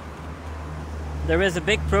me. There is a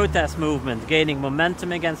big protest movement gaining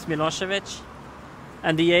momentum against Milosevic,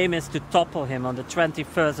 and the aim is to topple him on the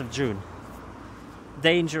 21st of June.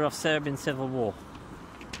 Danger of Serbian civil war.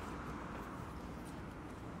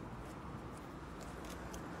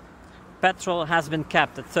 Petrol has been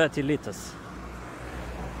capped at 30 liters.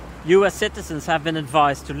 US citizens have been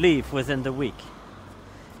advised to leave within the week.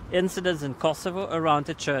 Incidents in Kosovo around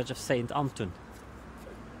the church of Saint Antun.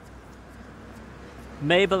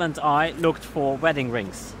 Mabel and I looked for wedding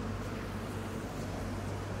rings.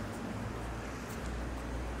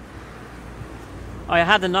 I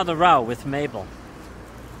had another row with Mabel.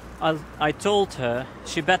 I told her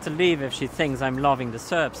she better leave if she thinks I'm loving the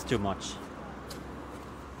Serbs too much.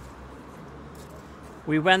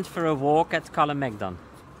 We went for a walk at Kalemegdan.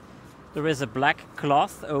 There is a black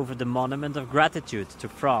cloth over the monument of gratitude to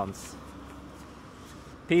France.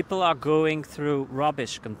 People are going through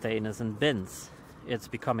rubbish containers and bins. It's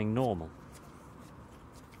becoming normal.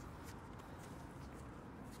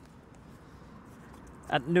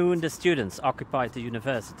 At noon, the students occupied the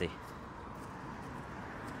university.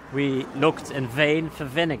 We looked in vain for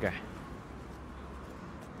vinegar.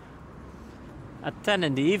 At 10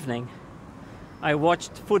 in the evening, I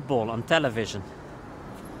watched football on television.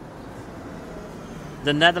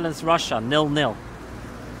 The Netherlands-Russia 0-0.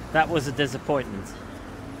 That was a disappointment.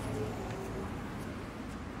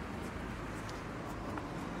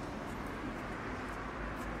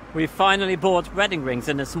 We finally bought wedding rings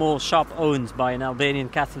in a small shop owned by an Albanian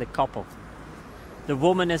Catholic couple. The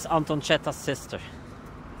woman is Anton Cheta's sister.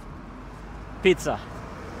 Pizza.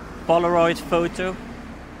 Polaroid photo.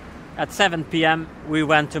 At 7 p.m. we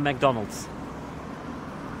went to McDonald's.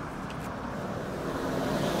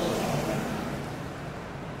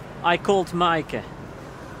 I called Maaike.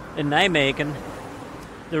 In Nijmegen,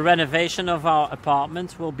 the renovation of our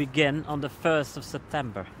apartment will begin on the 1st of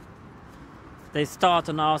September. They start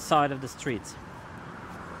on our side of the street.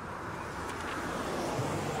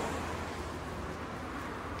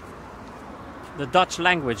 The Dutch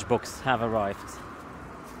language books have arrived.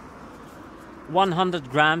 100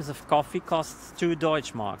 grams of coffee costs 2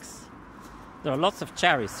 Deutschmarks. There are lots of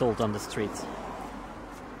cherries sold on the street.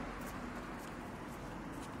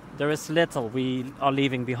 There is little we are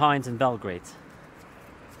leaving behind in Belgrade.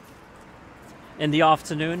 In the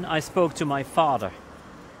afternoon, I spoke to my father.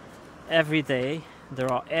 Every day,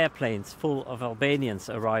 there are airplanes full of Albanians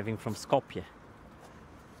arriving from Skopje.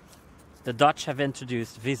 The Dutch have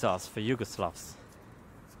introduced visas for Yugoslavs.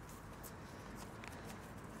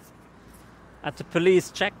 At the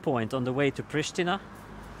police checkpoint on the way to Pristina,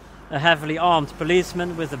 a heavily armed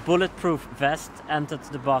policeman with a bulletproof vest entered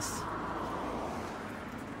the bus.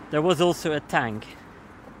 There was also a tank.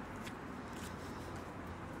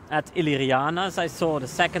 At Illyriana's, I saw the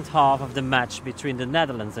second half of the match between the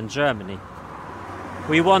Netherlands and Germany.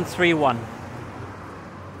 We won 3-1.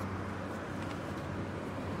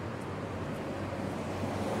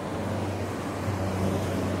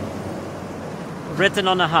 Written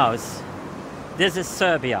on a house, "This is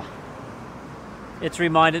Serbia." It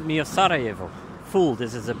reminded me of Sarajevo. Fool,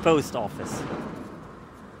 this is a post office.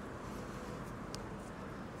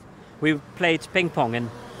 We played ping pong in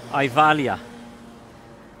Ivalia.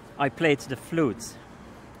 I played the flute.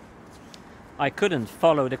 I couldn't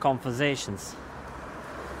follow the conversations.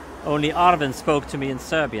 Only Arben spoke to me in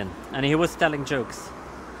Serbian, and he was telling jokes.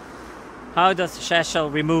 How does Cecil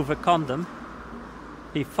remove a condom?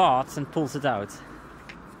 He farts and pulls it out.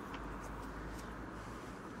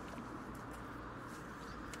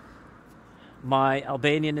 My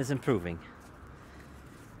Albanian is improving.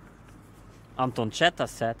 Anton Cheta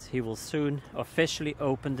said he will soon officially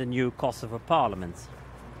open the new Kosovo parliament.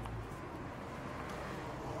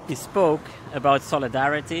 He spoke about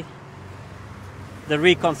solidarity, the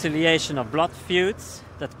reconciliation of blood feuds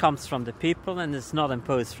that comes from the people and is not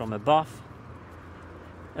imposed from above,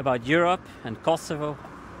 about Europe and Kosovo,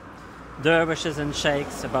 dervishes and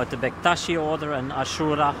sheikhs, about the Bektashi order and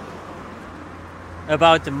Ashura,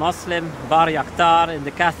 about the Muslim Bar Yakhtar in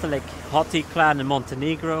the Catholic Hoti clan in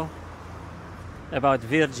Montenegro, about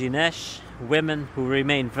virginesh, women who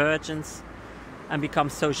remain virgins and become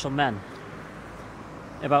social men,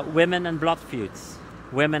 about women and blood feuds,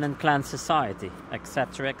 women and clan society,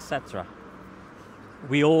 etc., etc.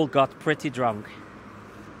 We all got pretty drunk.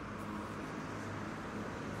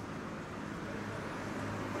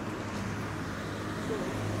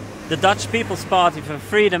 The Dutch People's Party for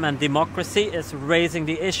Freedom and Democracy is raising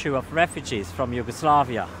the issue of refugees from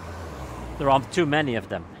Yugoslavia. There aren't too many of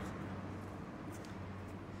them.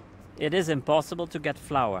 It is impossible to get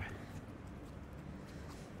flour.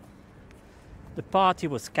 The party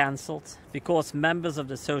was cancelled because members of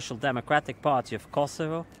the Social Democratic Party of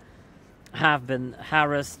Kosovo have been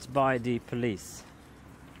harassed by the police.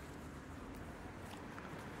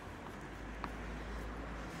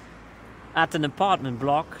 At an apartment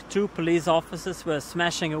block, 2 police officers were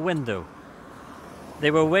smashing a window. They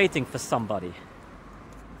were waiting for somebody.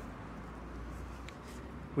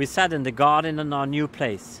 We sat in the garden in our new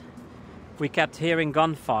place. We kept hearing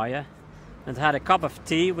gunfire and had a cup of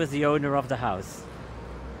tea with the owner of the house.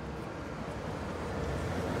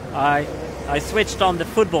 I switched on the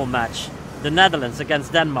football match, the Netherlands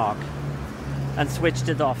against Denmark, and switched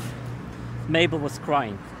it off. Mabel was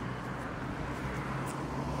crying.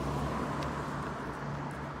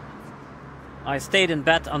 I stayed in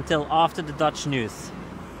bed until after the Dutch news.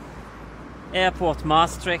 Airport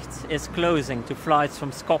Maastricht is closing to flights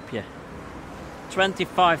from Skopje.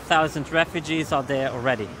 25,000 refugees are there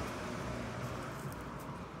already.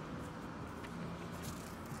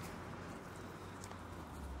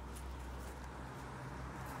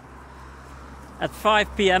 At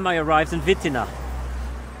 5 p.m. I arrived in Vitina.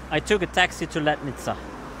 I took a taxi to Letnica.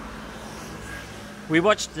 We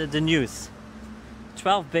watched the news.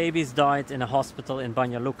 12 babies died in a hospital in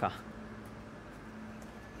Banja Luka.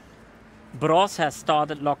 Broz has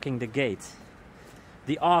started locking the gate.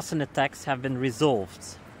 The arson attacks have been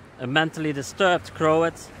resolved. A mentally disturbed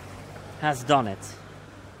Croat has done it.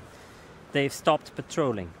 They've stopped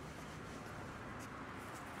patrolling.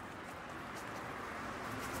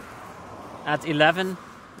 At 11,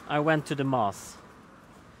 I went to the mass.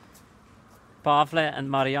 Pavle and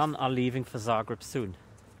Marian are leaving for Zagreb soon.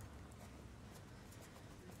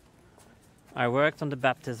 I worked on the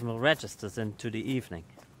baptismal registers into the evening.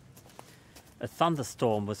 A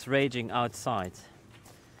thunderstorm was raging outside.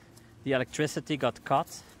 The electricity got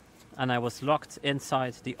cut and I was locked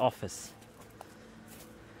inside the office.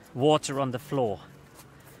 Water on the floor.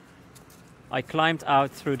 I climbed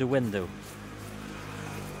out through the window.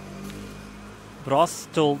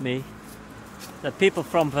 Broz told me that people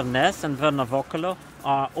from Vernes and Vernavokolo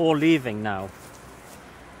are all leaving now.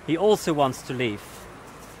 He also wants to leave,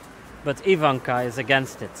 but Ivanka is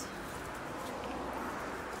against it.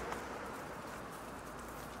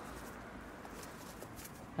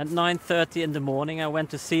 At 9:30 in the morning I went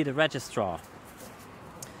to see the registrar,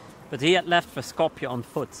 but he had left for Skopje on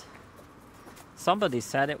foot. Somebody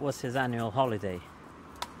said it was his annual holiday.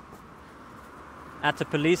 At the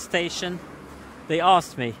police station, they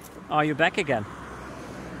asked me, "Are you back again?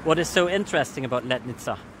 What is so interesting about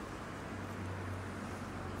Letnica?"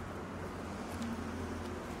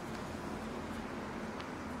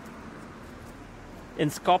 In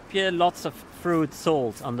Skopje, lots of fruit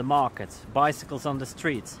sold on the market, bicycles on the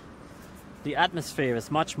street. The atmosphere is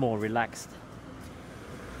much more relaxed.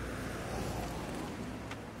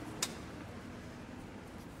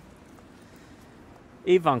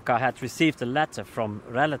 Ivanka had received a letter from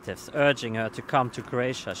relatives urging her to come to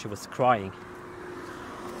Croatia. She was crying.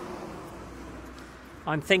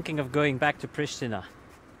 I'm thinking of going back to Pristina.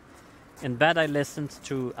 In bed I listened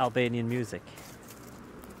to Albanian music.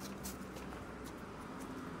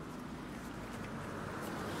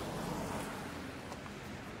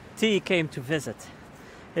 T came to visit.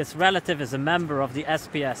 His relative is a member of the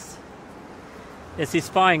SPS. Is he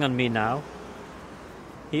spying on me now?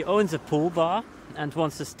 He owns a pool bar and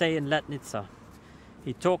wants to stay in Letnica.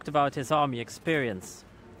 He talked about his army experience.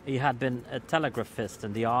 He had been a telegraphist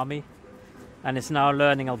in the army and is now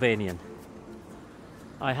learning Albanian.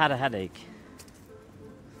 I had a headache.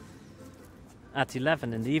 At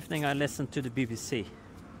 11 in the evening I listened to the BBC.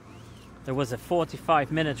 There was a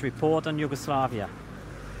 45-minute report on Yugoslavia,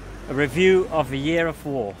 a review of a year of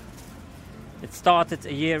war. It started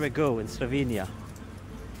a year ago in Slovenia.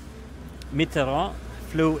 Mitterrand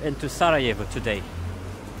flew into Sarajevo today.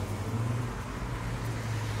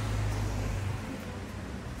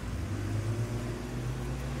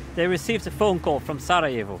 They received a phone call from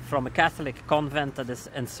Sarajevo, from a Catholic convent that is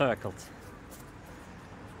encircled.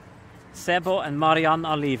 Sebo and Marian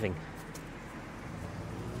are leaving.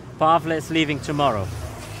 Pavle is leaving tomorrow.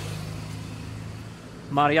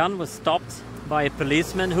 Marian was stopped by a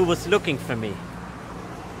policeman who was looking for me.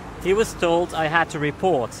 He was told I had to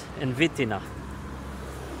report in Vitina.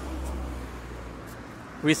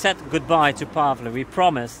 We said goodbye to Pavle. We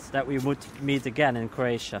promised that we would meet again in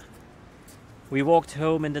Croatia. We walked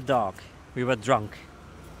home in the dark. We were drunk.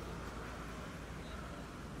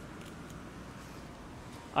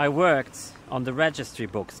 I worked on the registry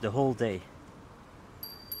books the whole day.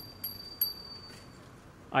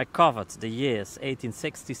 I covered the years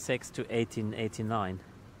 1866 to 1889.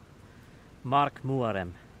 Mark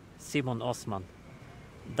Muharrem, Simon Osman,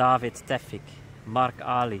 David Tevfik, Mark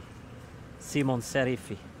Ali, Simon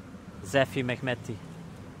Serifi, Zefi Mehmeti,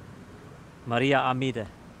 Maria Amide,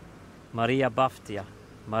 Maria Baftia,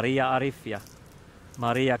 Maria Arifia,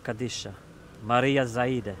 Maria Kadisha, Maria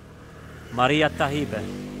Zaide, Maria Tahibe,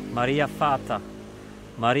 Maria Fata,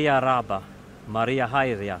 Maria Raba, Maria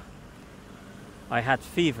Hairia. I had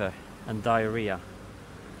fever and diarrhea.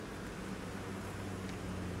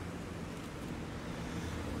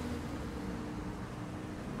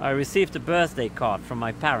 I received a birthday card from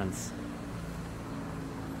my parents.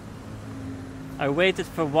 I waited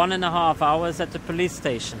for 1.5 hours at the police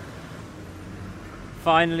station.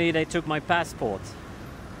 Finally, they took my passport.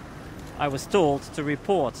 I was told to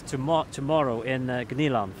report tomorrow in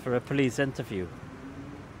Gnilan for a police interview.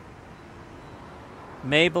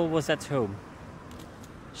 Mabel was at home.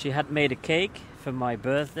 She had made a cake for my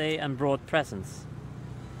birthday and brought presents.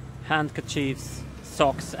 Handkerchiefs,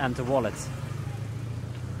 socks and a wallet.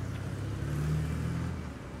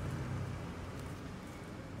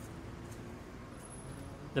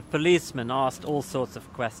 The policeman asked all sorts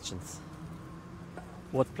of questions.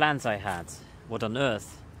 What plans I had, what on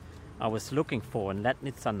earth I was looking for in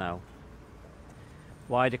Letnica now,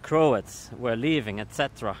 why the Croats were leaving,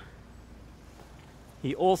 etc.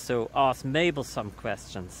 He also asked Mabel some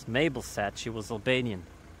questions. Mabel said she was Albanian.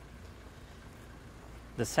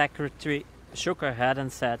 The secretary shook her head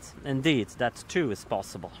and said, indeed, that too is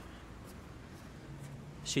possible.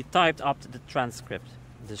 She typed up the transcript.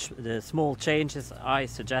 The small changes I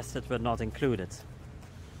suggested were not included.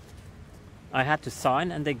 I had to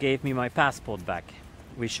sign and they gave me my passport back.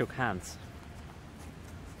 We shook hands.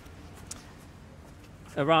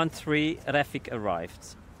 Around 3, Refik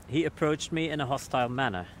arrived. He approached me in a hostile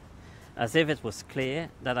manner, as if it was clear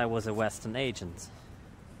that I was a Western agent.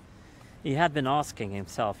 He had been asking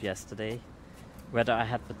himself yesterday whether I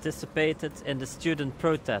had participated in the student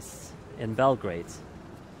protests in Belgrade.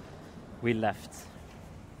 We left.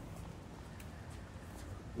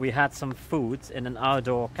 We had some food in an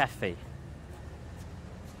outdoor cafe.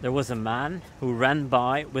 There was a man who ran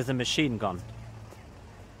by with a machine gun.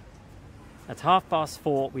 At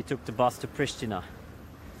 4:30 we took the bus to Pristina.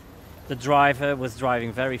 The driver was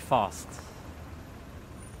driving very fast.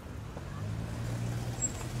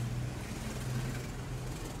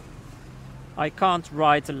 I can't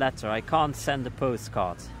write a letter, I can't send a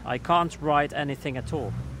postcard, I can't write anything at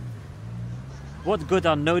all. What good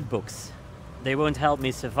are notebooks? They won't help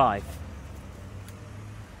me survive.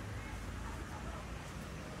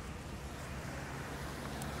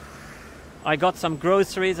 I got some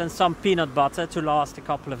groceries and some peanut butter to last a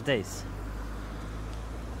couple of days.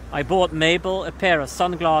 I bought Mabel a pair of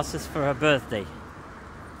sunglasses for her birthday.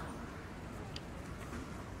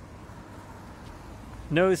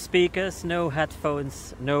 No speakers, no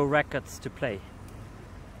headphones, no records to play.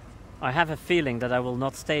 I have a feeling that I will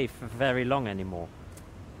not stay for very long anymore.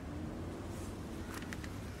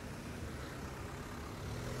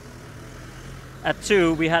 At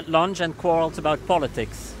 2 we had lunch and quarreled about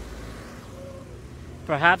politics.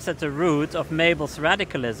 Perhaps at the root of Mabel's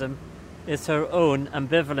radicalism is her own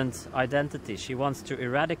ambivalent identity. She wants to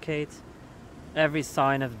eradicate every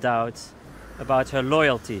sign of doubt about her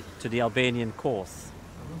loyalty to the Albanian cause.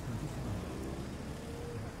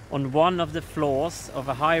 On one of the floors of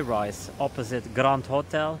a high-rise opposite Grand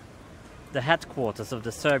Hotel, the headquarters of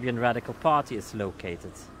the Serbian Radical Party is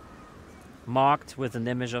located, marked with an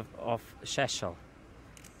image of Šešelj,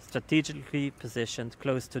 strategically positioned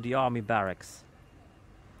close to the army barracks.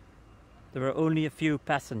 There were only a few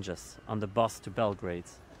passengers on the bus to Belgrade.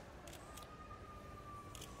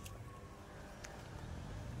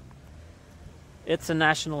 It's a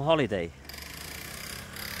national holiday,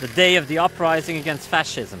 the day of the uprising against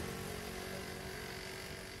fascism.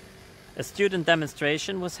 A student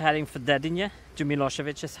demonstration was heading for Dedinje to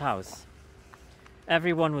Milosevic's house.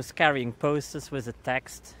 Everyone was carrying posters with the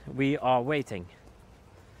text, "We are waiting."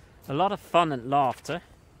 A lot of fun and laughter,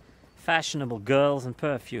 fashionable girls and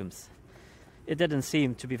perfumes. It didn't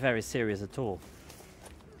seem to be very serious at all.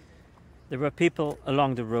 There were people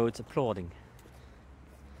along the road applauding.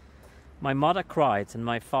 My mother cried and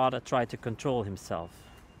my father tried to control himself.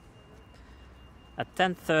 At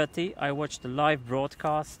 10:30 I watched a live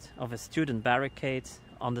broadcast of a student barricade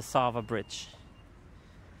on the Sava Bridge.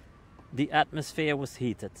 The atmosphere was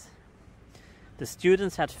heated. The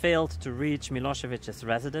students had failed to reach Milosevic's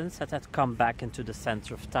residence and had come back into the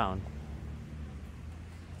center of town.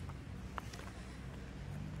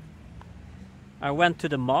 I went to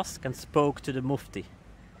the mosque and spoke to the mufti.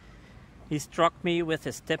 He struck me with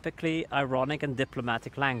his typically ironic and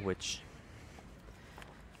diplomatic language.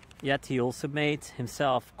 Yet he also made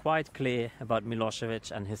himself quite clear about Milosevic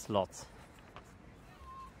and his lot.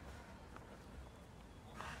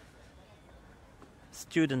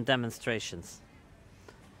 Student demonstrations.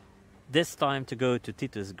 This time to go to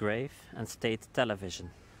Tito's grave and state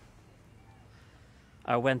television.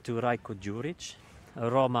 I went to Rajko Đurić,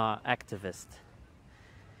 a Roma activist.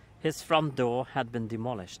 His front door had been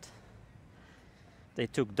demolished. They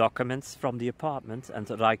took documents from the apartment and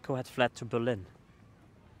Rajko had fled to Berlin.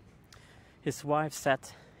 His wife said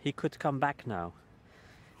he could come back now.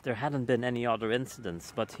 There hadn't been any other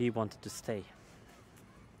incidents, but he wanted to stay.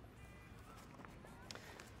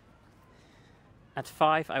 At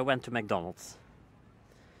 5 I went to McDonald's.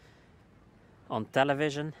 On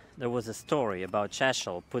television there was a story about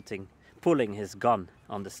Cheshel pulling his gun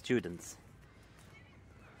on the students.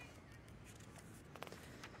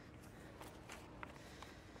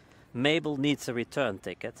 Mabel needs a return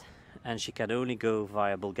ticket and she can only go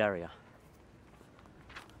via Bulgaria.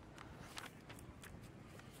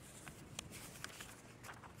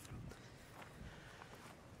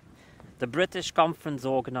 The British conference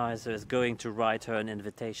organizer is going to write her an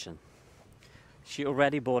invitation. She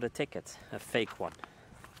already bought a ticket, a fake one.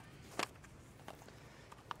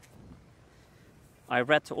 I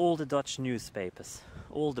read all the Dutch newspapers,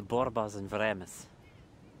 all the Borbas and Vremes.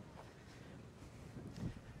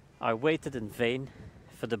 I waited in vain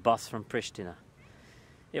for the bus from Pristina.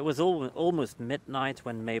 It was almost midnight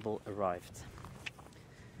when Mabel arrived.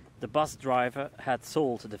 The bus driver had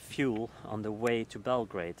sold the fuel on the way to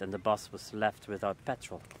Belgrade and the bus was left without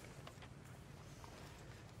petrol.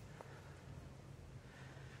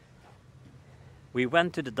 We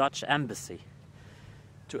went to the Dutch embassy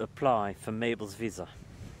to apply for Mabel's visa.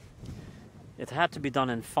 It had to be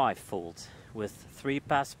done in fivefold, with 3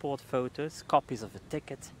 passport photos, copies of a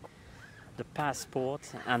ticket, the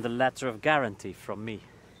passport and a letter of guarantee from me.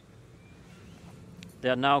 They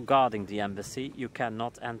are now guarding the embassy. You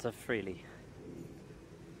cannot enter freely.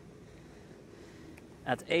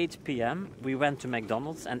 At 8 p.m. we went to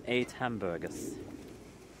McDonald's and ate hamburgers.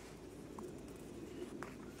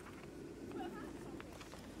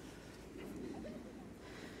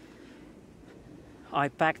 I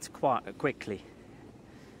packed quickly.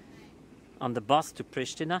 On the bus to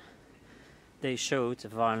Pristina, they showed a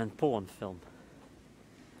violent porn film.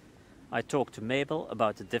 I talked to Mabel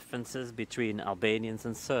about the differences between Albanians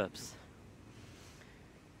and Serbs.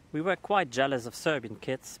 We were quite jealous of Serbian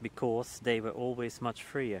kids because they were always much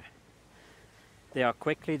freer. They are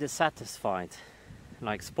quickly dissatisfied,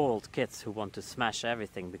 like spoiled kids who want to smash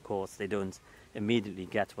everything because they don't immediately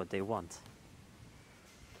get what they want.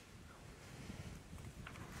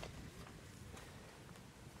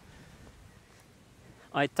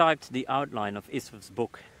 I typed the outline of Isuf's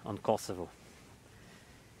book on Kosovo.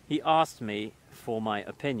 He asked me for my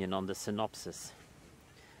opinion on the synopsis.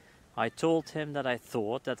 I told him that I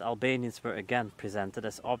thought that Albanians were again presented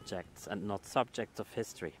as objects and not subjects of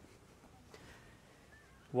history.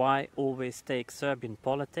 Why always take Serbian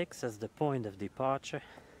politics as the point of departure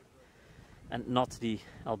and not the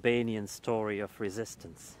Albanian story of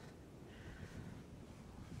resistance?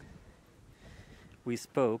 We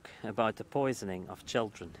spoke about the poisoning of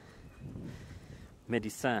children.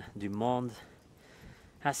 Médecins du Monde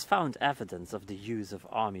has found evidence of the use of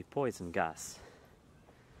army poison gas.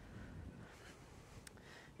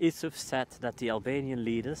 Isuf said that the Albanian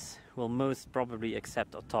leaders will most probably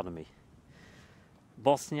accept autonomy.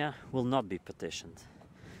 Bosnia will not be partitioned.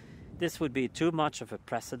 This would be too much of a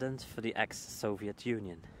precedent for the ex-Soviet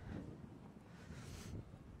Union.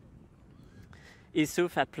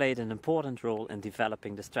 Yusuf had played an important role in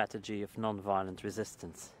developing the strategy of non-violent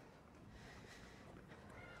resistance.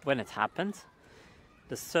 When it happened,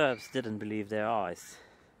 the Serbs didn't believe their eyes.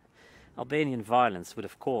 Albanian violence would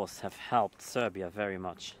of course have helped Serbia very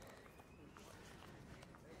much.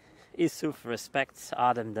 Yusuf respects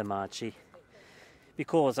Adem Demaci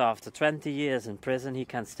because after 20 years in prison he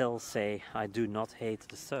can still say, "I do not hate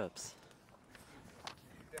the Serbs."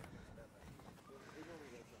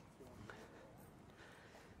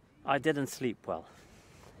 I didn't sleep well.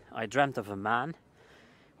 I dreamt of a man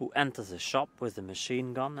who enters a shop with a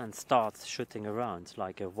machine gun and starts shooting around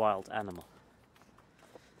like a wild animal.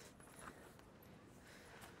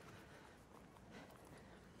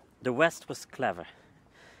 The West was clever.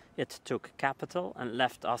 It took capital and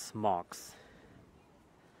left us marks.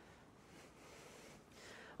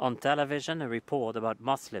 On television, a report about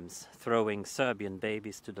Muslims throwing Serbian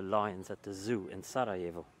babies to the lions at the zoo in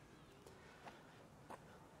Sarajevo.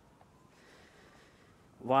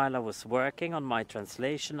 While I was working on my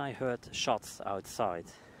translation, I heard shots outside.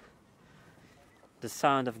 The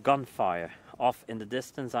sound of gunfire off in the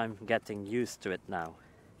distance. I'm getting used to it now.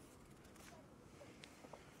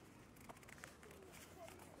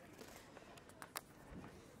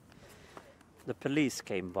 The police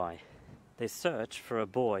came by. They searched for a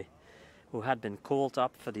boy who had been called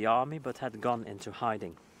up for the army but had gone into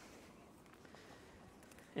hiding.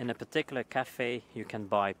 In a particular cafe you can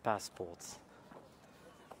buy passports.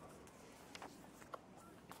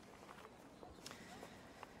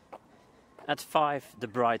 At 5, the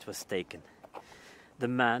bride was taken. The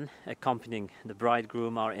men accompanying the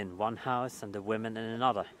bridegroom are in one house and the women in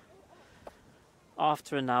another.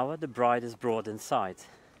 After an hour, the bride is brought inside.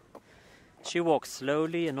 She walks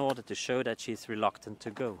slowly in order to show that she is reluctant to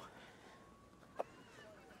go.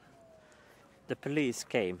 The police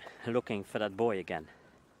came looking for that boy again.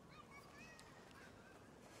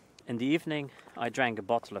 In the evening, I drank a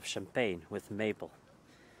bottle of champagne with Mabel.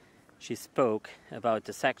 She spoke about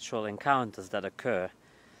the sexual encounters that occur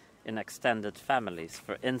in extended families,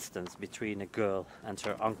 for instance between a girl and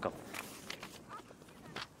her uncle.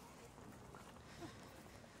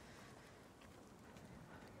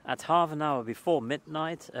 At half an hour before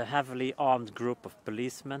midnight, a heavily armed group of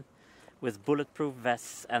policemen with bulletproof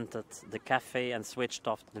vests entered the cafe and switched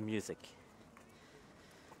off the music.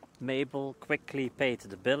 Mabel quickly paid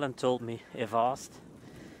the bill and told me, if asked,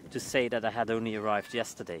 to say that I had only arrived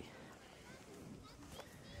yesterday.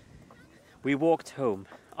 We walked home,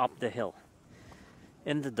 up the hill.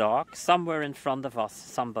 In the dark, somewhere in front of us,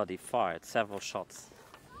 somebody fired several shots.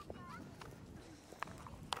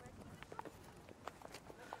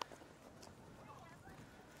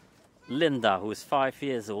 Linda, who is 5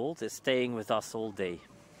 years old, is staying with us all day.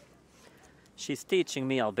 She's teaching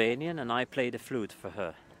me Albanian and I play the flute for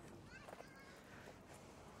her.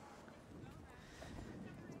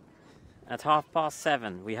 At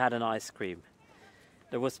 7:30 we had an ice cream.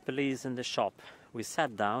 There was police in the shop. We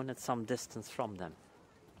sat down at some distance from them.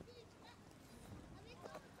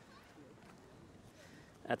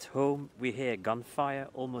 At home we hear gunfire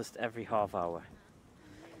almost every half hour.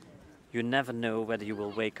 You never know whether you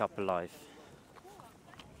will wake up alive.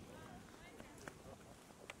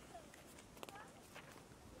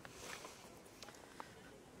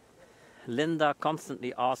 Linda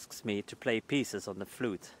constantly asks me to play pieces on the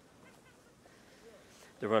flute.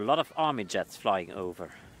 There were a lot of army jets flying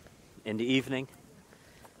over. In the evening,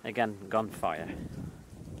 again gunfire.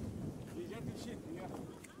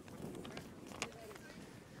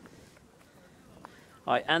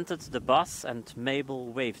 I entered the bus and Mabel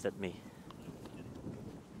waved at me.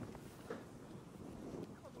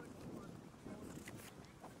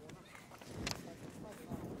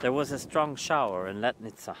 There was a strong shower in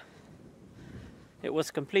Letnica. It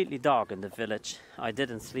was completely dark in the village. I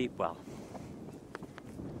didn't sleep well.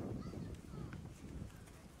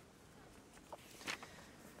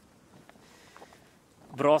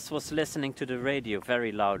 Bros was listening to the radio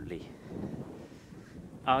very loudly.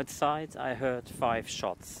 Outside I heard 5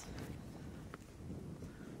 shots.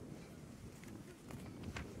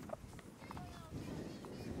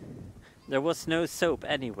 There was no soap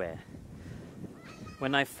anywhere.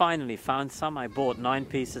 When I finally found some, I bought 9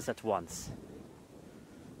 pieces at once.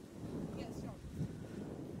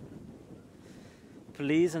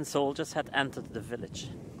 Police and soldiers had entered the village.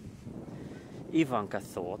 Ivanka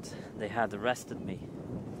thought they had arrested me.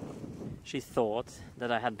 She thought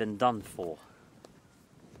that I had been done for.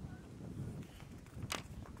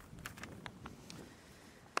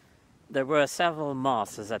 There were several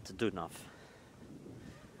masses at Dunav.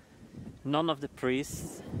 None of the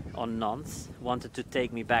priests or nuns wanted to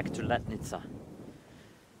take me back to Letnica.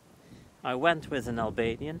 I went with an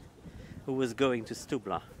Albanian who was going to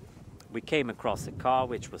Stubla. We came across a car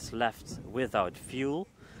which was left without fuel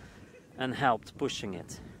and helped pushing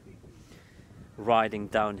it, riding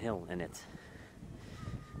downhill in it.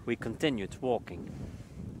 We continued walking.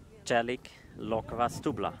 Čelik, Lokva,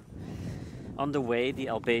 Stubla. On the way, the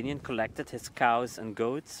Albanian collected his cows and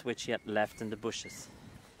goats which he had left in the bushes.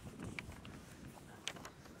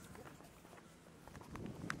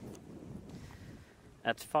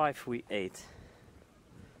 At 5 we ate.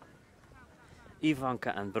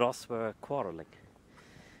 Ivanka and Bros were quarreling.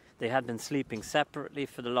 They had been sleeping separately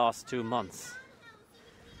for the last 2 months.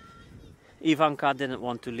 Ivanka didn't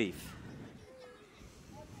want to leave.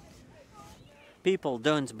 People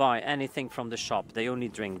don't buy anything from the shop, they only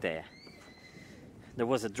drink there. There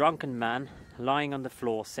was a drunken man lying on the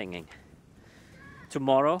floor singing.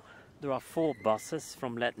 Tomorrow there are 4 buses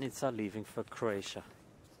from Letnica leaving for Croatia.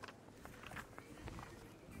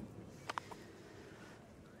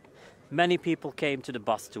 Many people came to the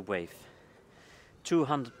bus to wave.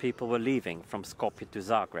 200 people were leaving from Skopje to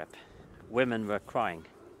Zagreb. Women were crying.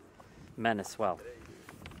 Men as well.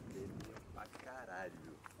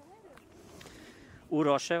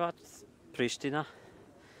 Uroševac, Pristina,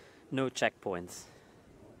 no checkpoints.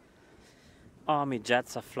 Army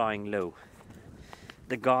jets are flying low.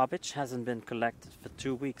 The garbage hasn't been collected for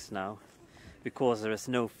 2 weeks now because there is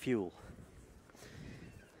no fuel.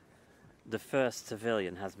 The first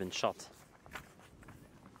civilian has been shot.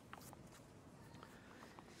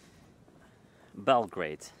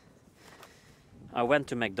 Belgrade. I went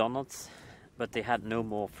to McDonald's, but they had no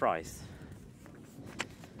more fries.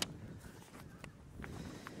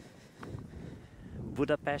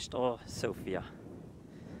 Budapest or Sofia?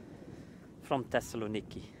 From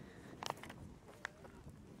Thessaloniki.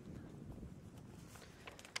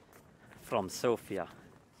 From Sofia.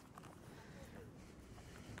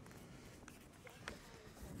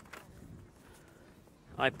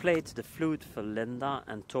 I played the flute for Linda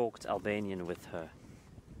and talked Albanian with her.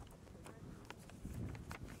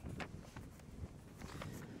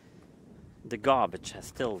 The garbage has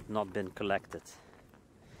still not been collected.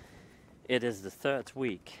 It is the 3rd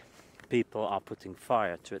week. People are putting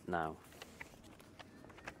fire to it now.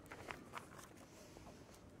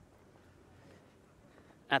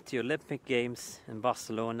 At the Olympic Games in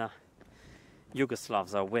Barcelona,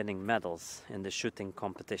 Yugoslavs are winning medals in the shooting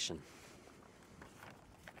competition.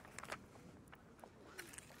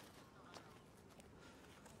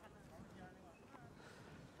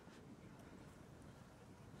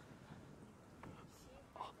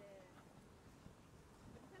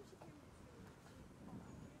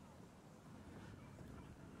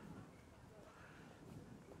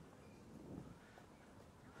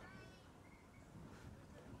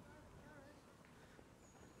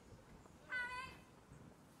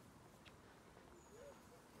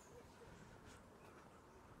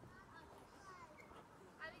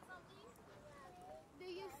 Do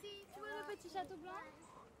you see, tu vois le petit château blanc?